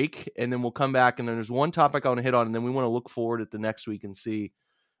more break, and then we'll come back. And then there's one topic I want to hit on, and then we want to look forward at the next week and see,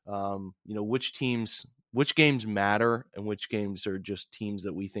 which games matter and which games are just teams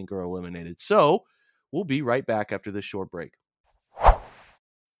that we think are eliminated. So we'll be right back after this short break.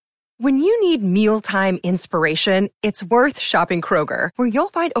 When you need mealtime inspiration, it's worth shopping Kroger, where you'll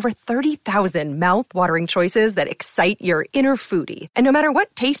find over 30,000 mouth-watering choices that excite your inner foodie. And no matter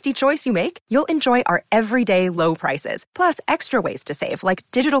what tasty choice you make, you'll enjoy our everyday low prices, plus extra ways to save, like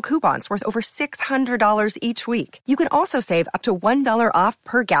digital coupons worth over $600 each week. You can also save up to $1 off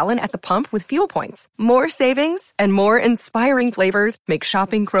per gallon at the pump with fuel points. More savings and more inspiring flavors make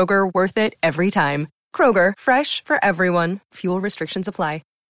shopping Kroger worth it every time. Kroger, fresh for everyone. Fuel restrictions apply.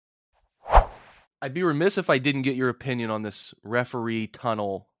 I'd be remiss if I didn't get your opinion on this referee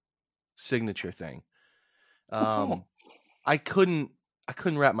tunnel signature thing. I couldn't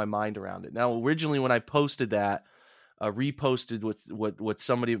wrap my mind around it. Now, originally when I posted that, reposted with what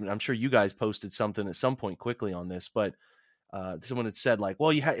somebody, I'm sure you guys posted something at some point quickly on this, but someone had said like,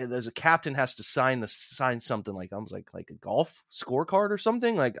 well, there's a captain has to sign something, like I was like a golf scorecard or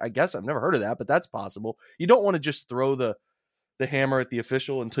something. Like, I guess I've never heard of that, but that's possible. You don't want to just throw the hammer at the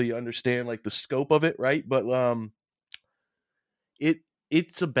official until you understand like the scope of it, right? But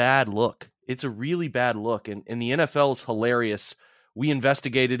it's a bad look. It's a really bad look, and the NFL is hilarious. We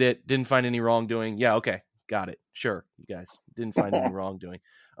investigated it, didn't find any wrongdoing. Yeah, okay, got it. Sure, you guys didn't find any wrongdoing.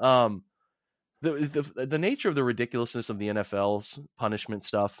 The nature of the ridiculousness of the NFL's punishment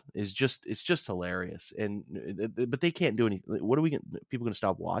stuff is just hilarious, but they can't do anything. What are people going to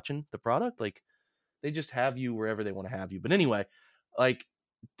stop watching the product? Like, they just have you wherever they want to have you. But anyway, like,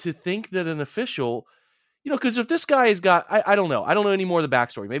 to think that an official, because if this guy has got, I don't know any more of the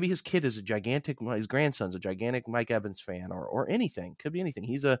backstory. Maybe his kid is his grandson's a gigantic Mike Evans fan, or anything. Could be anything.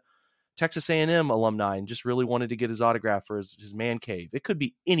 He's a Texas A&M alumni and just really wanted to get his autograph for his man cave. It could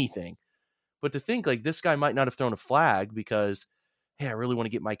be anything. But to think like this guy might not have thrown a flag because, hey, I really want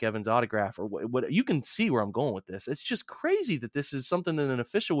to get Mike Evans' autograph, or what, you can see where I'm going with this. It's just crazy that this is something that an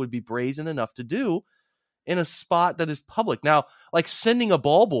official would be brazen enough to do in a spot that is public. Now, like sending a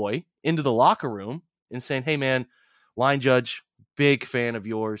ball boy into the locker room and saying, hey man, line judge, big fan of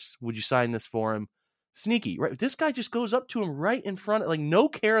yours. Would you sign this for him? Sneaky, right? This guy just goes up to him right in front, like no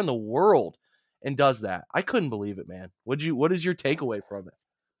care in the world, and does that. I couldn't believe it, man. What is your takeaway from it?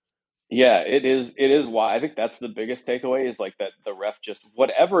 Yeah, it is. It is why I think that's the biggest takeaway is like that the ref just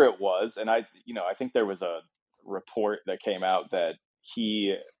whatever it was, and I think there was a report that came out that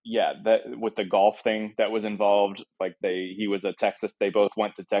that with the golf thing that was involved, like he was a Texas. They both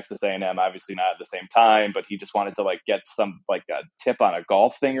went to Texas A&M, obviously not at the same time, but he just wanted to like get some like a tip on a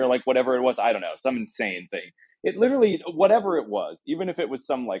golf thing or like whatever it was. I don't know, some insane thing. It literally whatever it was, even if it was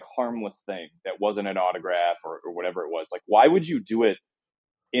some like harmless thing that wasn't an autograph or whatever it was, like why would you do it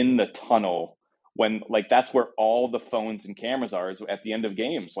in the tunnel when like that's where all the phones and cameras are is at the end of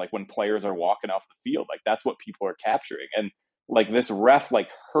games, like when players are walking off the field, like that's what people are capturing. And like this ref like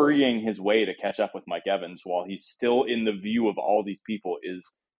hurrying his way to catch up with Mike Evans while he's still in the view of all these people is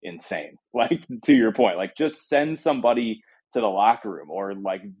insane. Like to your point, like just send somebody to the locker room or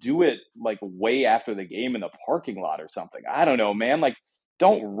like do it like way after the game in the parking lot or something. I don't know, man. Like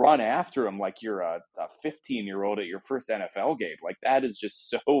don't run after him like you're a 15-year-old at your first NFL game. Like that is just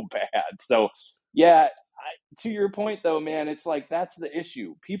so bad. So yeah, to your point though, man, it's like that's the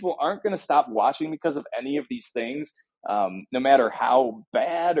issue. People aren't going to stop watching because of any of these things, no matter how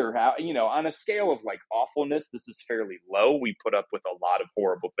bad or how, on a scale of like awfulness, this is fairly low. We put up with a lot of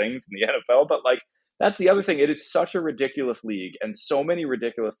horrible things in the NFL, but like that's the other thing. It is such a ridiculous league and so many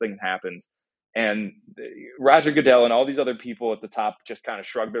ridiculous things happens. And Roger Goodell and all these other people at the top just kind of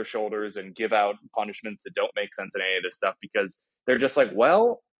shrug their shoulders and give out punishments that don't make sense in any of this stuff because they're just like,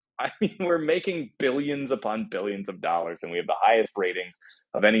 well, I mean, we're making billions upon billions of dollars and we have the highest ratings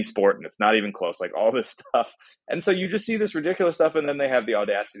of any sport and it's not even close, like all this stuff. And so you just see this ridiculous stuff and then they have the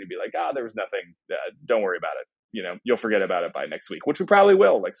audacity to be like, there was nothing, don't worry about it. You'll forget about it by next week, which we probably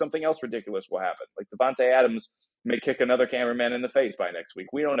will. Like something else ridiculous will happen. Like Devontae Adams may kick another cameraman in the face by next week.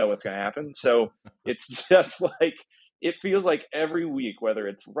 We don't know what's going to happen. So it's just like, it feels like every week, whether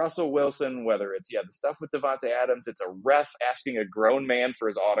it's Russell Wilson, whether it's, the stuff with Devontae Adams, it's a ref asking a grown man for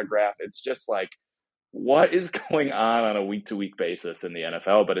his autograph. It's just like, what is going on a week-to-week basis in the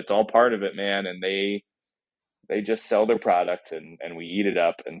NFL? But it's all part of it, man. And they just sell their product and we eat it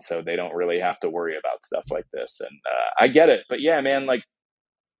up. And so they don't really have to worry about stuff like this. And I get it. But yeah, man, like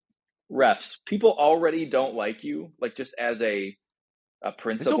refs, people already don't like you, like just as a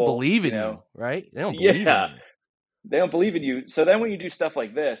principle. They don't believe in you, right? They don't believe in you. They don't believe in you. So then when you do stuff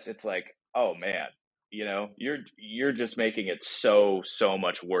like this, it's like, oh man, you're just making it so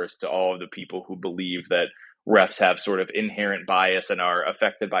much worse to all of the people who believe that refs have sort of inherent bias and are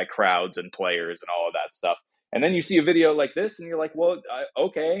affected by crowds and players and all of that stuff. And then you see a video like this and you're like, well,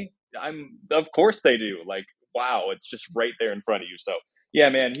 okay, of course they do. Like, wow, it's just right there in front of you. So yeah,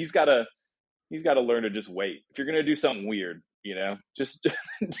 man, he's got to learn to just wait. If you're going to do something weird, just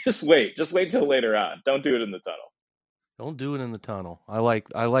wait. Just wait till later on. Don't do it in the tunnel. Don't do it in the tunnel. I like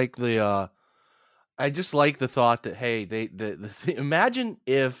the I just like the thought that, hey, imagine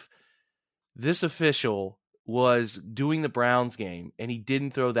if this official was doing the Browns game and he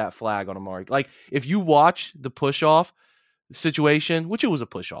didn't throw that flag on a mark. Like if you watch the push off situation, which it was a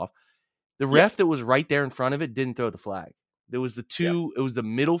push off, the ref that was right there in front of it didn't throw the flag. There was it was the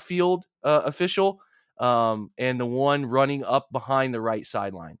middle field official and the one running up behind the right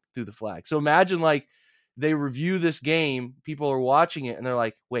sideline through the flag. So imagine like they review this game, people are watching it and they're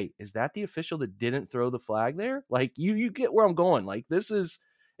like, wait, is that the official that didn't throw the flag there? Like you get where I'm going. Like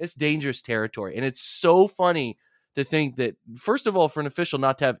it's dangerous territory. And it's so funny to think that, first of all, for an official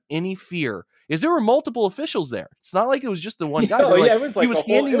not to have any fear, is there were multiple officials there. It's not like it was just the one guy. It was like he was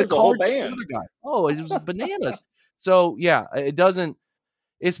handing the card to the other guy. Oh, it was bananas. So yeah,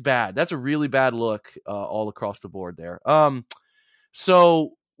 it's bad. That's a really bad look all across the board there.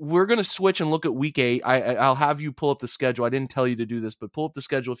 So we're going to switch and look at week 8. I'll have you pull up the schedule. I didn't tell you to do this, but pull up the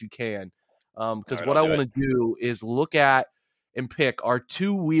schedule if you can. Because what I want to do is look at and pick our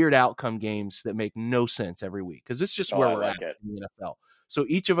 2 weird outcome games that make no sense every week. Because it's just where we're at in the NFL. So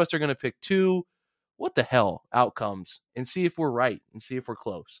each of us are going to pick 2 what the hell outcomes and see if we're right and see if we're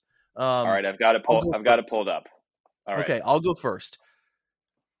close. All right, I've got it pulled up. All right. Okay, I'll go first.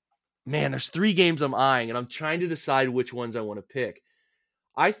 Man, there's 3 games I'm eyeing, and I'm trying to decide which ones I want to pick.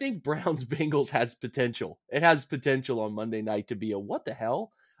 I think Browns-Bengals has potential. It has potential on Monday night to be a what the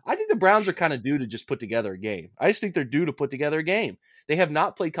hell? I think the Browns are kind of due to just put together a game. I just think they're due to put together a game. They have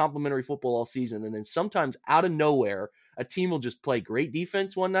not played complimentary football all season, and then sometimes out of nowhere, a team will just play great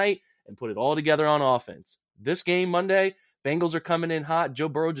defense one night and put it all together on offense. This game Monday, Bengals are coming in hot. Joe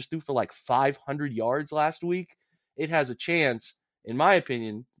Burrow just threw for like 500 yards last week. It has a chance, in my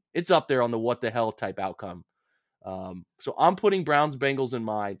opinion, it's up there on the what the hell type outcome. So I'm putting Browns Bengals in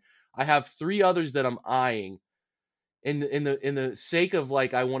mine. I have 3 others that I'm eyeing. In the sake of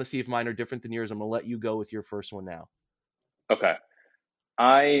like, I want to see if mine are different than yours. I'm gonna let you go with your first one now. Okay.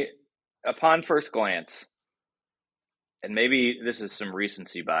 Upon first glance, and maybe this is some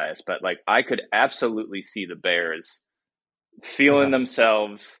recency bias, but like I could absolutely see the Bears feeling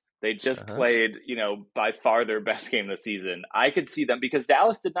themselves. They just played, by far their best game of the season. I could see them because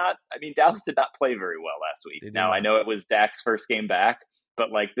Dallas did not play very well last week. Now, I know it was Dak's first game back,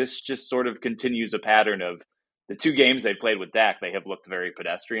 but like this just sort of continues a pattern of the 2 games they played with Dak, they have looked very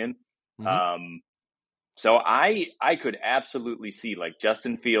pedestrian. So I could absolutely see like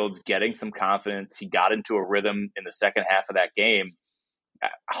Justin Fields getting some confidence. He got into a rhythm in the second half of that game.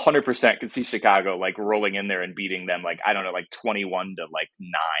 100% could see Chicago like rolling in there and beating them like, I don't know, like 21-9,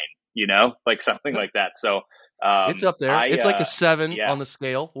 like something like that. So it's up there. It's like a 7 on the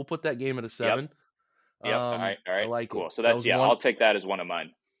scale. We'll put that game at a 7. Yep. All right. I like cool. it. So that's I'll take that as one of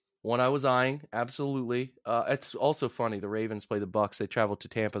mine. One I was eyeing, absolutely. It's also funny. The Ravens play the Bucs. They traveled to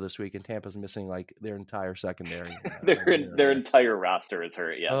Tampa this week, and Tampa's missing like their entire secondary. Their entire roster is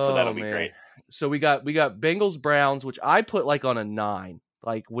hurt. Yeah, so that'll be great. So we got Bengals Browns, which I put like on a 9.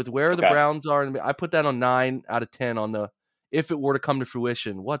 Like with where the Browns are, I put that on 9 out of 10 on the if it were to come to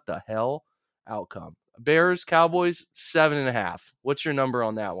fruition. What the hell outcome? Bears Cowboys 7.5. What's your number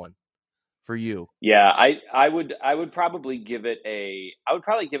on that one for you? Yeah, I would probably give it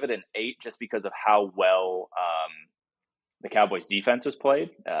an 8 just because of how well the Cowboys defense has played.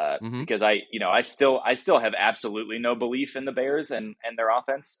 Because I still have absolutely no belief in the Bears and their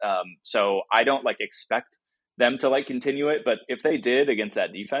offense. So I don't like expect them to like continue it, but if they did against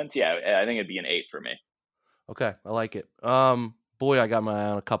that defense, yeah, I think it'd be an 8 for me. Okay, I like it. Boy, I got my eye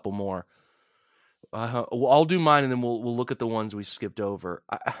on a couple more. I'll do mine, and then we'll look at the ones we skipped over.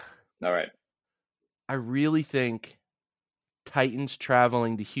 All right. I really think Titans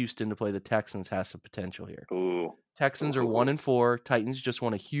traveling to Houston to play the Texans has some potential here. Ooh. Texans are 1-4. Titans just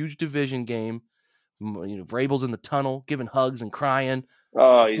won a huge division game. Vrabel's in the tunnel, giving hugs and crying.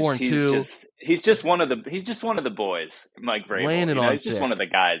 Oh, he's just one of the boys, Mike Vrabel. Laying it on he's just thick. one of the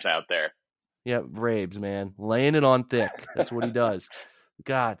guys out there. Yeah, Vrabes, man, laying it on thick. That's what he does.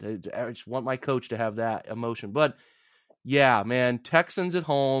 God, I just want my coach to have that emotion. But yeah, man, Texans at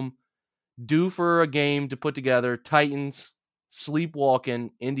home, due for a game to put together. Titans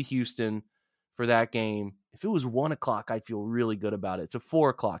sleepwalking into Houston for that game. If it was 1:00, I'd feel really good about it. It's a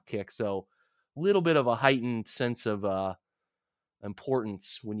 4:00 kick, so a little bit of a heightened sense of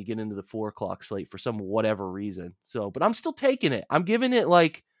importance when you get into the 4:00 slate for some whatever reason. So, but I'm still taking it. I'm giving it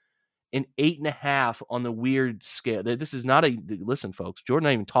like an 8.5 on the weird scale. This is not listen, folks. Jordan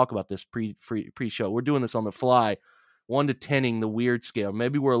and I even talk about this pre-show. We're doing this on the fly, 1 to 10ing the weird scale.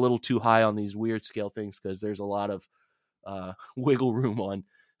 Maybe we're a little too high on these weird scale things because there's a lot of wiggle room on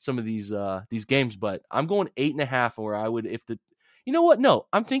some of these games. But I'm going 8.5, where I would you know what? No,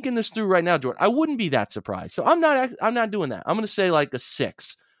 I'm thinking this through right now, Jordan. I wouldn't be that surprised. So I'm not doing that. I'm going to say like a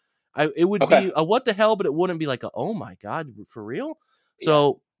 6. It would be a what the hell, but it wouldn't be like a oh my god, for real. Yeah.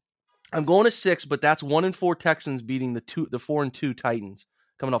 So I'm going to 6, but that's 1-4 Texans beating the 4-2 Titans,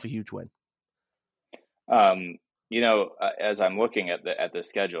 coming off a huge win. As I'm looking at the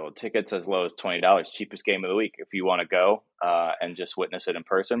schedule, tickets as low as $20, cheapest game of the week. If you want to go and just witness it in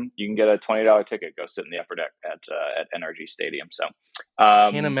person, you can get a $20 ticket. Go sit in the upper deck at NRG Stadium. So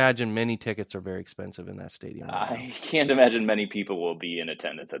I can't imagine many tickets are very expensive in that stadium. I can't imagine many people will be in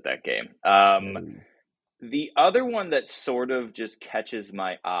attendance at that game. The other one that sort of just catches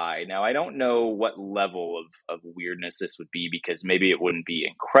my eye. Now, I don't know what level of weirdness this would be because maybe it wouldn't be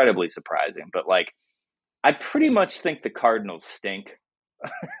incredibly surprising, but like, I pretty much think the Cardinals stink.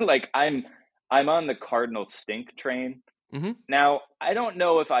 Like I'm on the Cardinals stink train. Mm-hmm. Now, I don't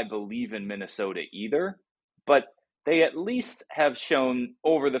know if I believe in Minnesota either, but they at least have shown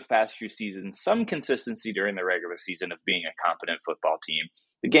over the past few seasons some consistency during the regular season of being a competent football team.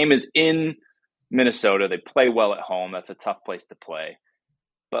 The game is in Minnesota. They play well at home. That's a tough place to play.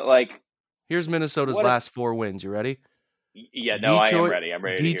 But like, here's Minnesota's last 4 wins. You ready? Yeah, no, Detroit, I am ready. I'm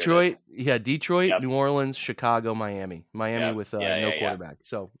ready Detroit, to hear this. Yeah, Detroit, yep. New Orleans, Chicago, Miami with no quarterback.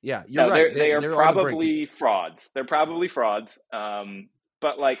 So, yeah, you're right. They're probably frauds. They're probably frauds.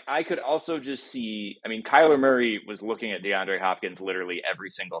 But, like, I could also just see – I mean, Kyler Murray was looking at DeAndre Hopkins literally every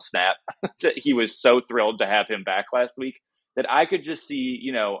single snap. He was so thrilled to have him back last week that I could just see,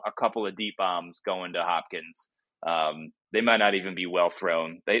 a couple of deep bombs going to Hopkins. They might not even be well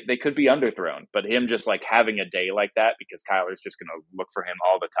thrown. They could be underthrown, but him just like having a day like that because Kyler's just going to look for him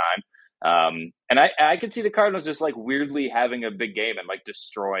all the time. And I could see the Cardinals just like weirdly having a big game and like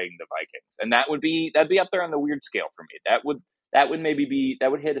destroying the Vikings. And that'd be up there on the weird scale for me. That would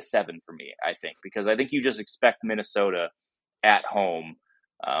hit a 7 for me, I think, because I think you just expect Minnesota at home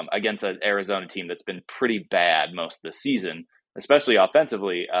against an Arizona team that's been pretty bad most of the season, especially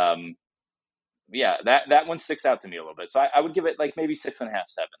offensively. That one sticks out to me a little bit. So I would give it like maybe 6.5, 7 there.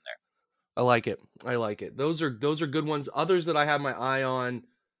 I like it. Those are good ones. Others that I have my eye on.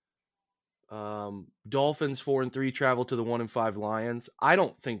 Dolphins 4-3 travel to the 1-5 Lions. I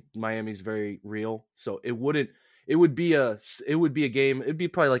don't think Miami's very real, so it would be a game. It'd be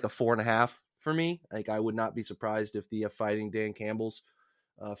probably like a 4.5 for me. Like I would not be surprised if the Fighting Dan Campbells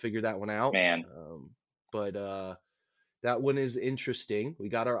figure that one out. Man, but that one is interesting. We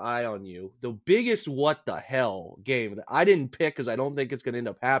got our eye on you. The biggest what the hell game that I didn't pick because I don't think it's going to end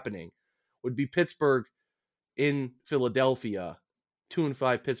up happening would be Pittsburgh in Philadelphia.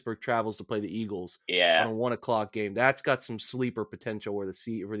 2-5 Pittsburgh travels to play the Eagles on a 1:00 game. That's got some sleeper potential where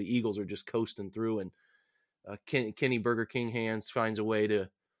the Eagles are just coasting through, and Kenny Burger King hands finds a way to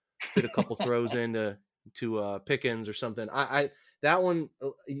fit a couple throws into Pickens or something. That one,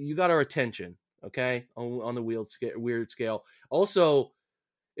 you got our attention, okay, on the weird scale. Also,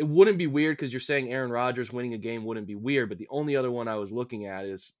 it wouldn't be weird because you're saying Aaron Rodgers winning a game wouldn't be weird, but the only other one I was looking at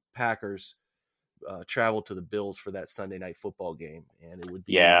is Packers travel to the Bills for that Sunday night football game, and it would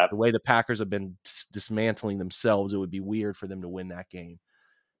be the way the Packers have been dismantling themselves. It would be weird for them to win that game,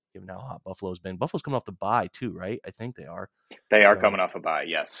 given how hot Buffalo's been. Buffalo's coming off the bye too, right? I think they are. They are coming off a bye,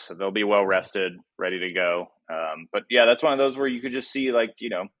 yes. So they'll be well rested, ready to go. But yeah, that's one of those where you could just see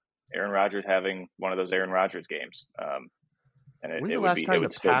Aaron Rodgers having one of those Aaron Rodgers games. And when's the last time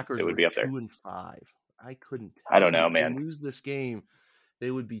the Packers were 2-5? I couldn't. I don't know, man. If they lose this game,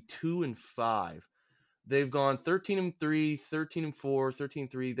 they would be 2-5. They've gone 13-3, 13-4,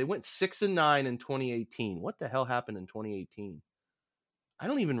 13-3. They went 6-9 in 2018. What the hell happened in 2018? I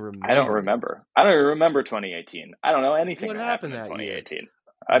don't even remember. I don't remember 2018. I don't know anything what that happened in that 2018. Year.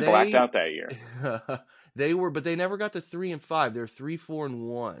 I blacked out that year. But they never got to 3-5. They're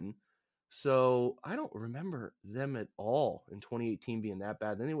 3-4-1. So I don't remember them at all in 2018 being that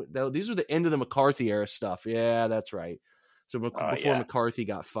bad. These are the end of the McCarthy era stuff. Yeah, that's right. So before McCarthy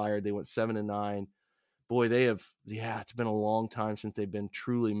got fired, they went 7-9. Boy, it's been a long time since they've been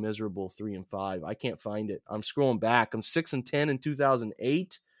truly miserable 3-5. I can't find it. I'm scrolling back. I'm 6-10 in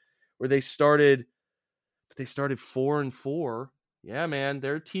 2008, where they started 4-4. Yeah, man,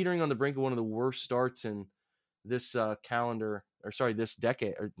 they're teetering on the brink of one of the worst starts in this this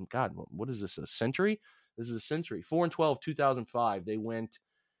decade. Or God, what is this? A century? This is a century. 4-12, 2005. They went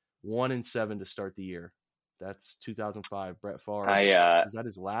 1-7 to start the year. That's 2005. Brett Favre. Is that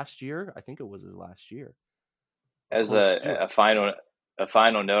his last year? I think it was his last year. As a final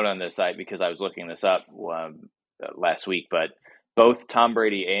note on this site, because I was looking this up last week, but both Tom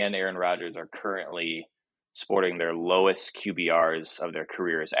Brady and Aaron Rodgers are currently sporting their lowest QBRs of their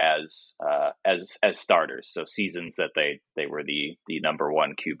careers as starters. So seasons that they were the number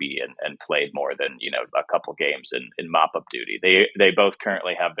one QB and played more than a couple games in mop up duty. They both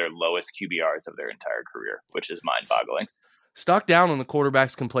currently have their lowest QBRs of their entire career, which is mind boggling. Stock down on the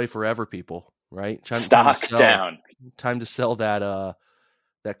quarterbacks can play forever, people. Right? Stock down. Time to sell that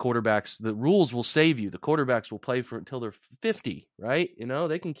quarterbacks. The rules will save you. The quarterbacks will play for until they're 50, right?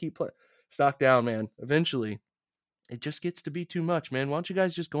 They can keep playing. Stock down, man. Eventually, it just gets to be too much, man. Why don't you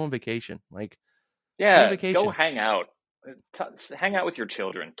guys just go on vacation? Go hang out. Hang out with your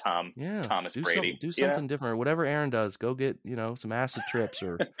children, Tom. Yeah, Thomas Brady. Do something different, or whatever Aaron does. Go get some acid trips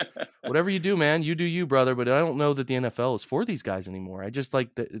or whatever you do, man. You do you, brother. But I don't know that the NFL is for these guys anymore. I just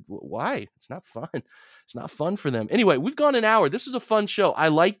like that. Why? It's not fun. It's not fun for them. Anyway, we've gone an hour. This is a fun show. I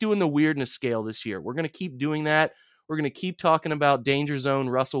like doing the weirdness scale this year. We're gonna keep doing that. We're gonna keep talking about Danger Zone,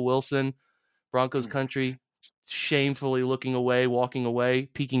 Russell Wilson, Broncos country, shamefully looking away, walking away,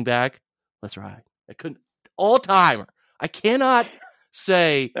 peeking back. Let's ride. I couldn't all timer. I cannot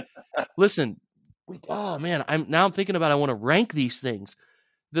say, listen, man, I'm thinking about, I want to rank these things.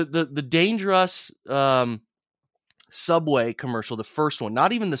 The dangerous Subway commercial, the first one,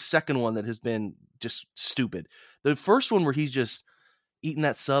 not even the second one that has been just stupid. The first one where he's just eating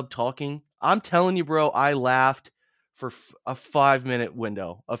that sub talking. I'm telling you, bro, I laughed for a 5-minute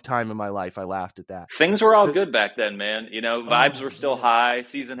window of time in my life. I laughed at that. Things were all good back then, man. Vibes were still high.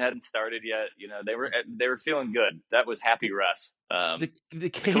 Season hadn't started yet. They were feeling good. That was Happy Russ. The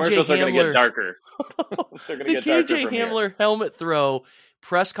commercials are going to get darker. They're going to get darker KJ from Hamler here. Helmet throw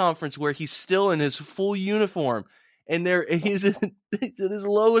press conference where he's still in his full uniform, and he's at his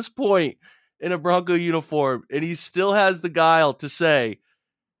lowest point in a Bronco uniform, and he still has the guile to say,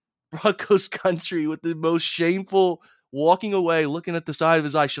 Broncos country with the most shameful walking away, looking at the side of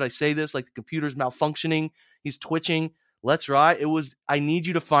his eye. Should I say this? Like the computer's malfunctioning. He's twitching. Let's ride. I need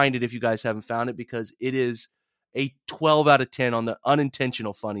you to find it if you guys haven't found it, because it is a 12 out of 10 on the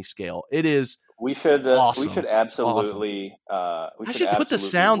unintentional funny scale. It is We should awesome. we should absolutely I should put the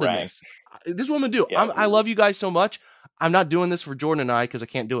sound in this. This is what I'm going to do. Yeah, I love you guys so much. I'm not doing this for Jordan and I because I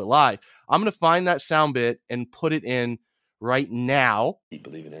can't do it live. I'm going to find that sound bit and put it in right now. Keep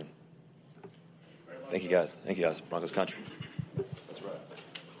believing in. Thank you guys. Broncos country. That's right.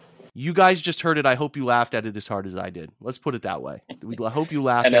 You guys just heard it. I hope you laughed at it as hard as I did. Let's put it that way. I hope you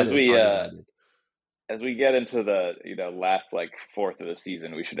laughed And at as it we as hard as I did. as we get into the last like fourth of the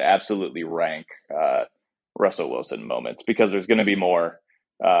season, we should absolutely rank Russell Wilson moments, because there's going to be more,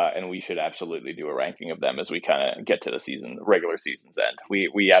 and we should absolutely do a ranking of them as we kind of get to the regular season's end.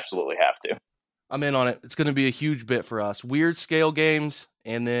 We absolutely have to. I'm in on it. It's going to be a huge bit for us. Weird scale games,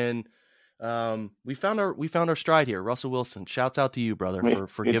 and then we found our stride here. Russell Wilson, shouts out to you, brother,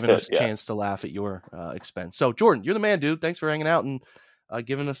 for giving us a chance to laugh at your expense. So Jordan, you're the man, dude. Thanks for hanging out and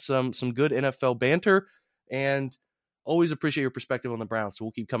giving us some good NFL banter, and always appreciate your perspective on the Browns. So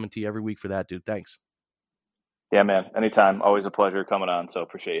we'll keep coming to you every week for that, dude. Thanks. Yeah, man. Anytime. Always a pleasure coming on. So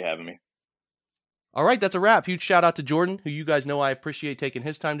appreciate you having me. All right, that's a wrap. Huge shout out to Jordan, who you guys know I appreciate taking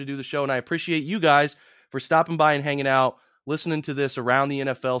his time to do the show, and I appreciate you guys for stopping by and hanging out, listening to this around the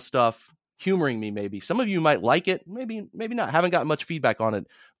NFL stuff, humoring me maybe. Some of you might like it, maybe not. Haven't gotten much feedback on it,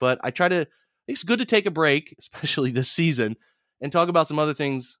 but it's good to take a break, especially this season, and talk about some other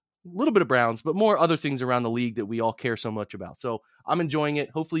things, a little bit of Browns, but more other things around the league that we all care so much about. So I'm enjoying it.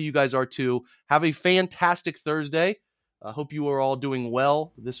 Hopefully you guys are too. Have a fantastic Thursday. I hope you are all doing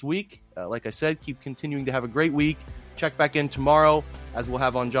well this week. Like I said, keep continuing to have a great week. Check back in tomorrow, as we'll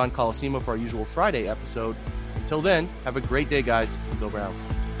have on John Colosimo for our usual Friday episode. Until then, have a great day, guys. Go Browns.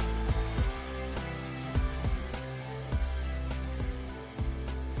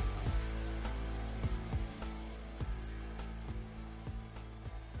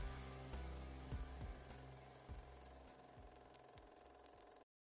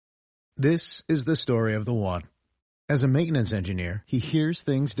 This is the story of the one. As a maintenance engineer, he hears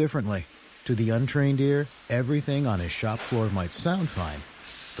things differently. To the untrained ear, everything on his shop floor might sound fine,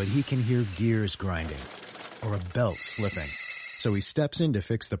 but he can hear gears grinding or a belt slipping. So he steps in to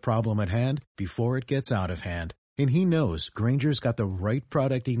fix the problem at hand before it gets out of hand. And he knows Grainger's got the right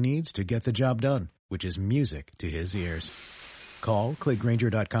product he needs to get the job done, which is music to his ears. Call, click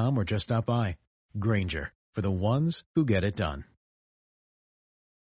Grainger.com, or just stop by. Grainger, for the ones who get it done.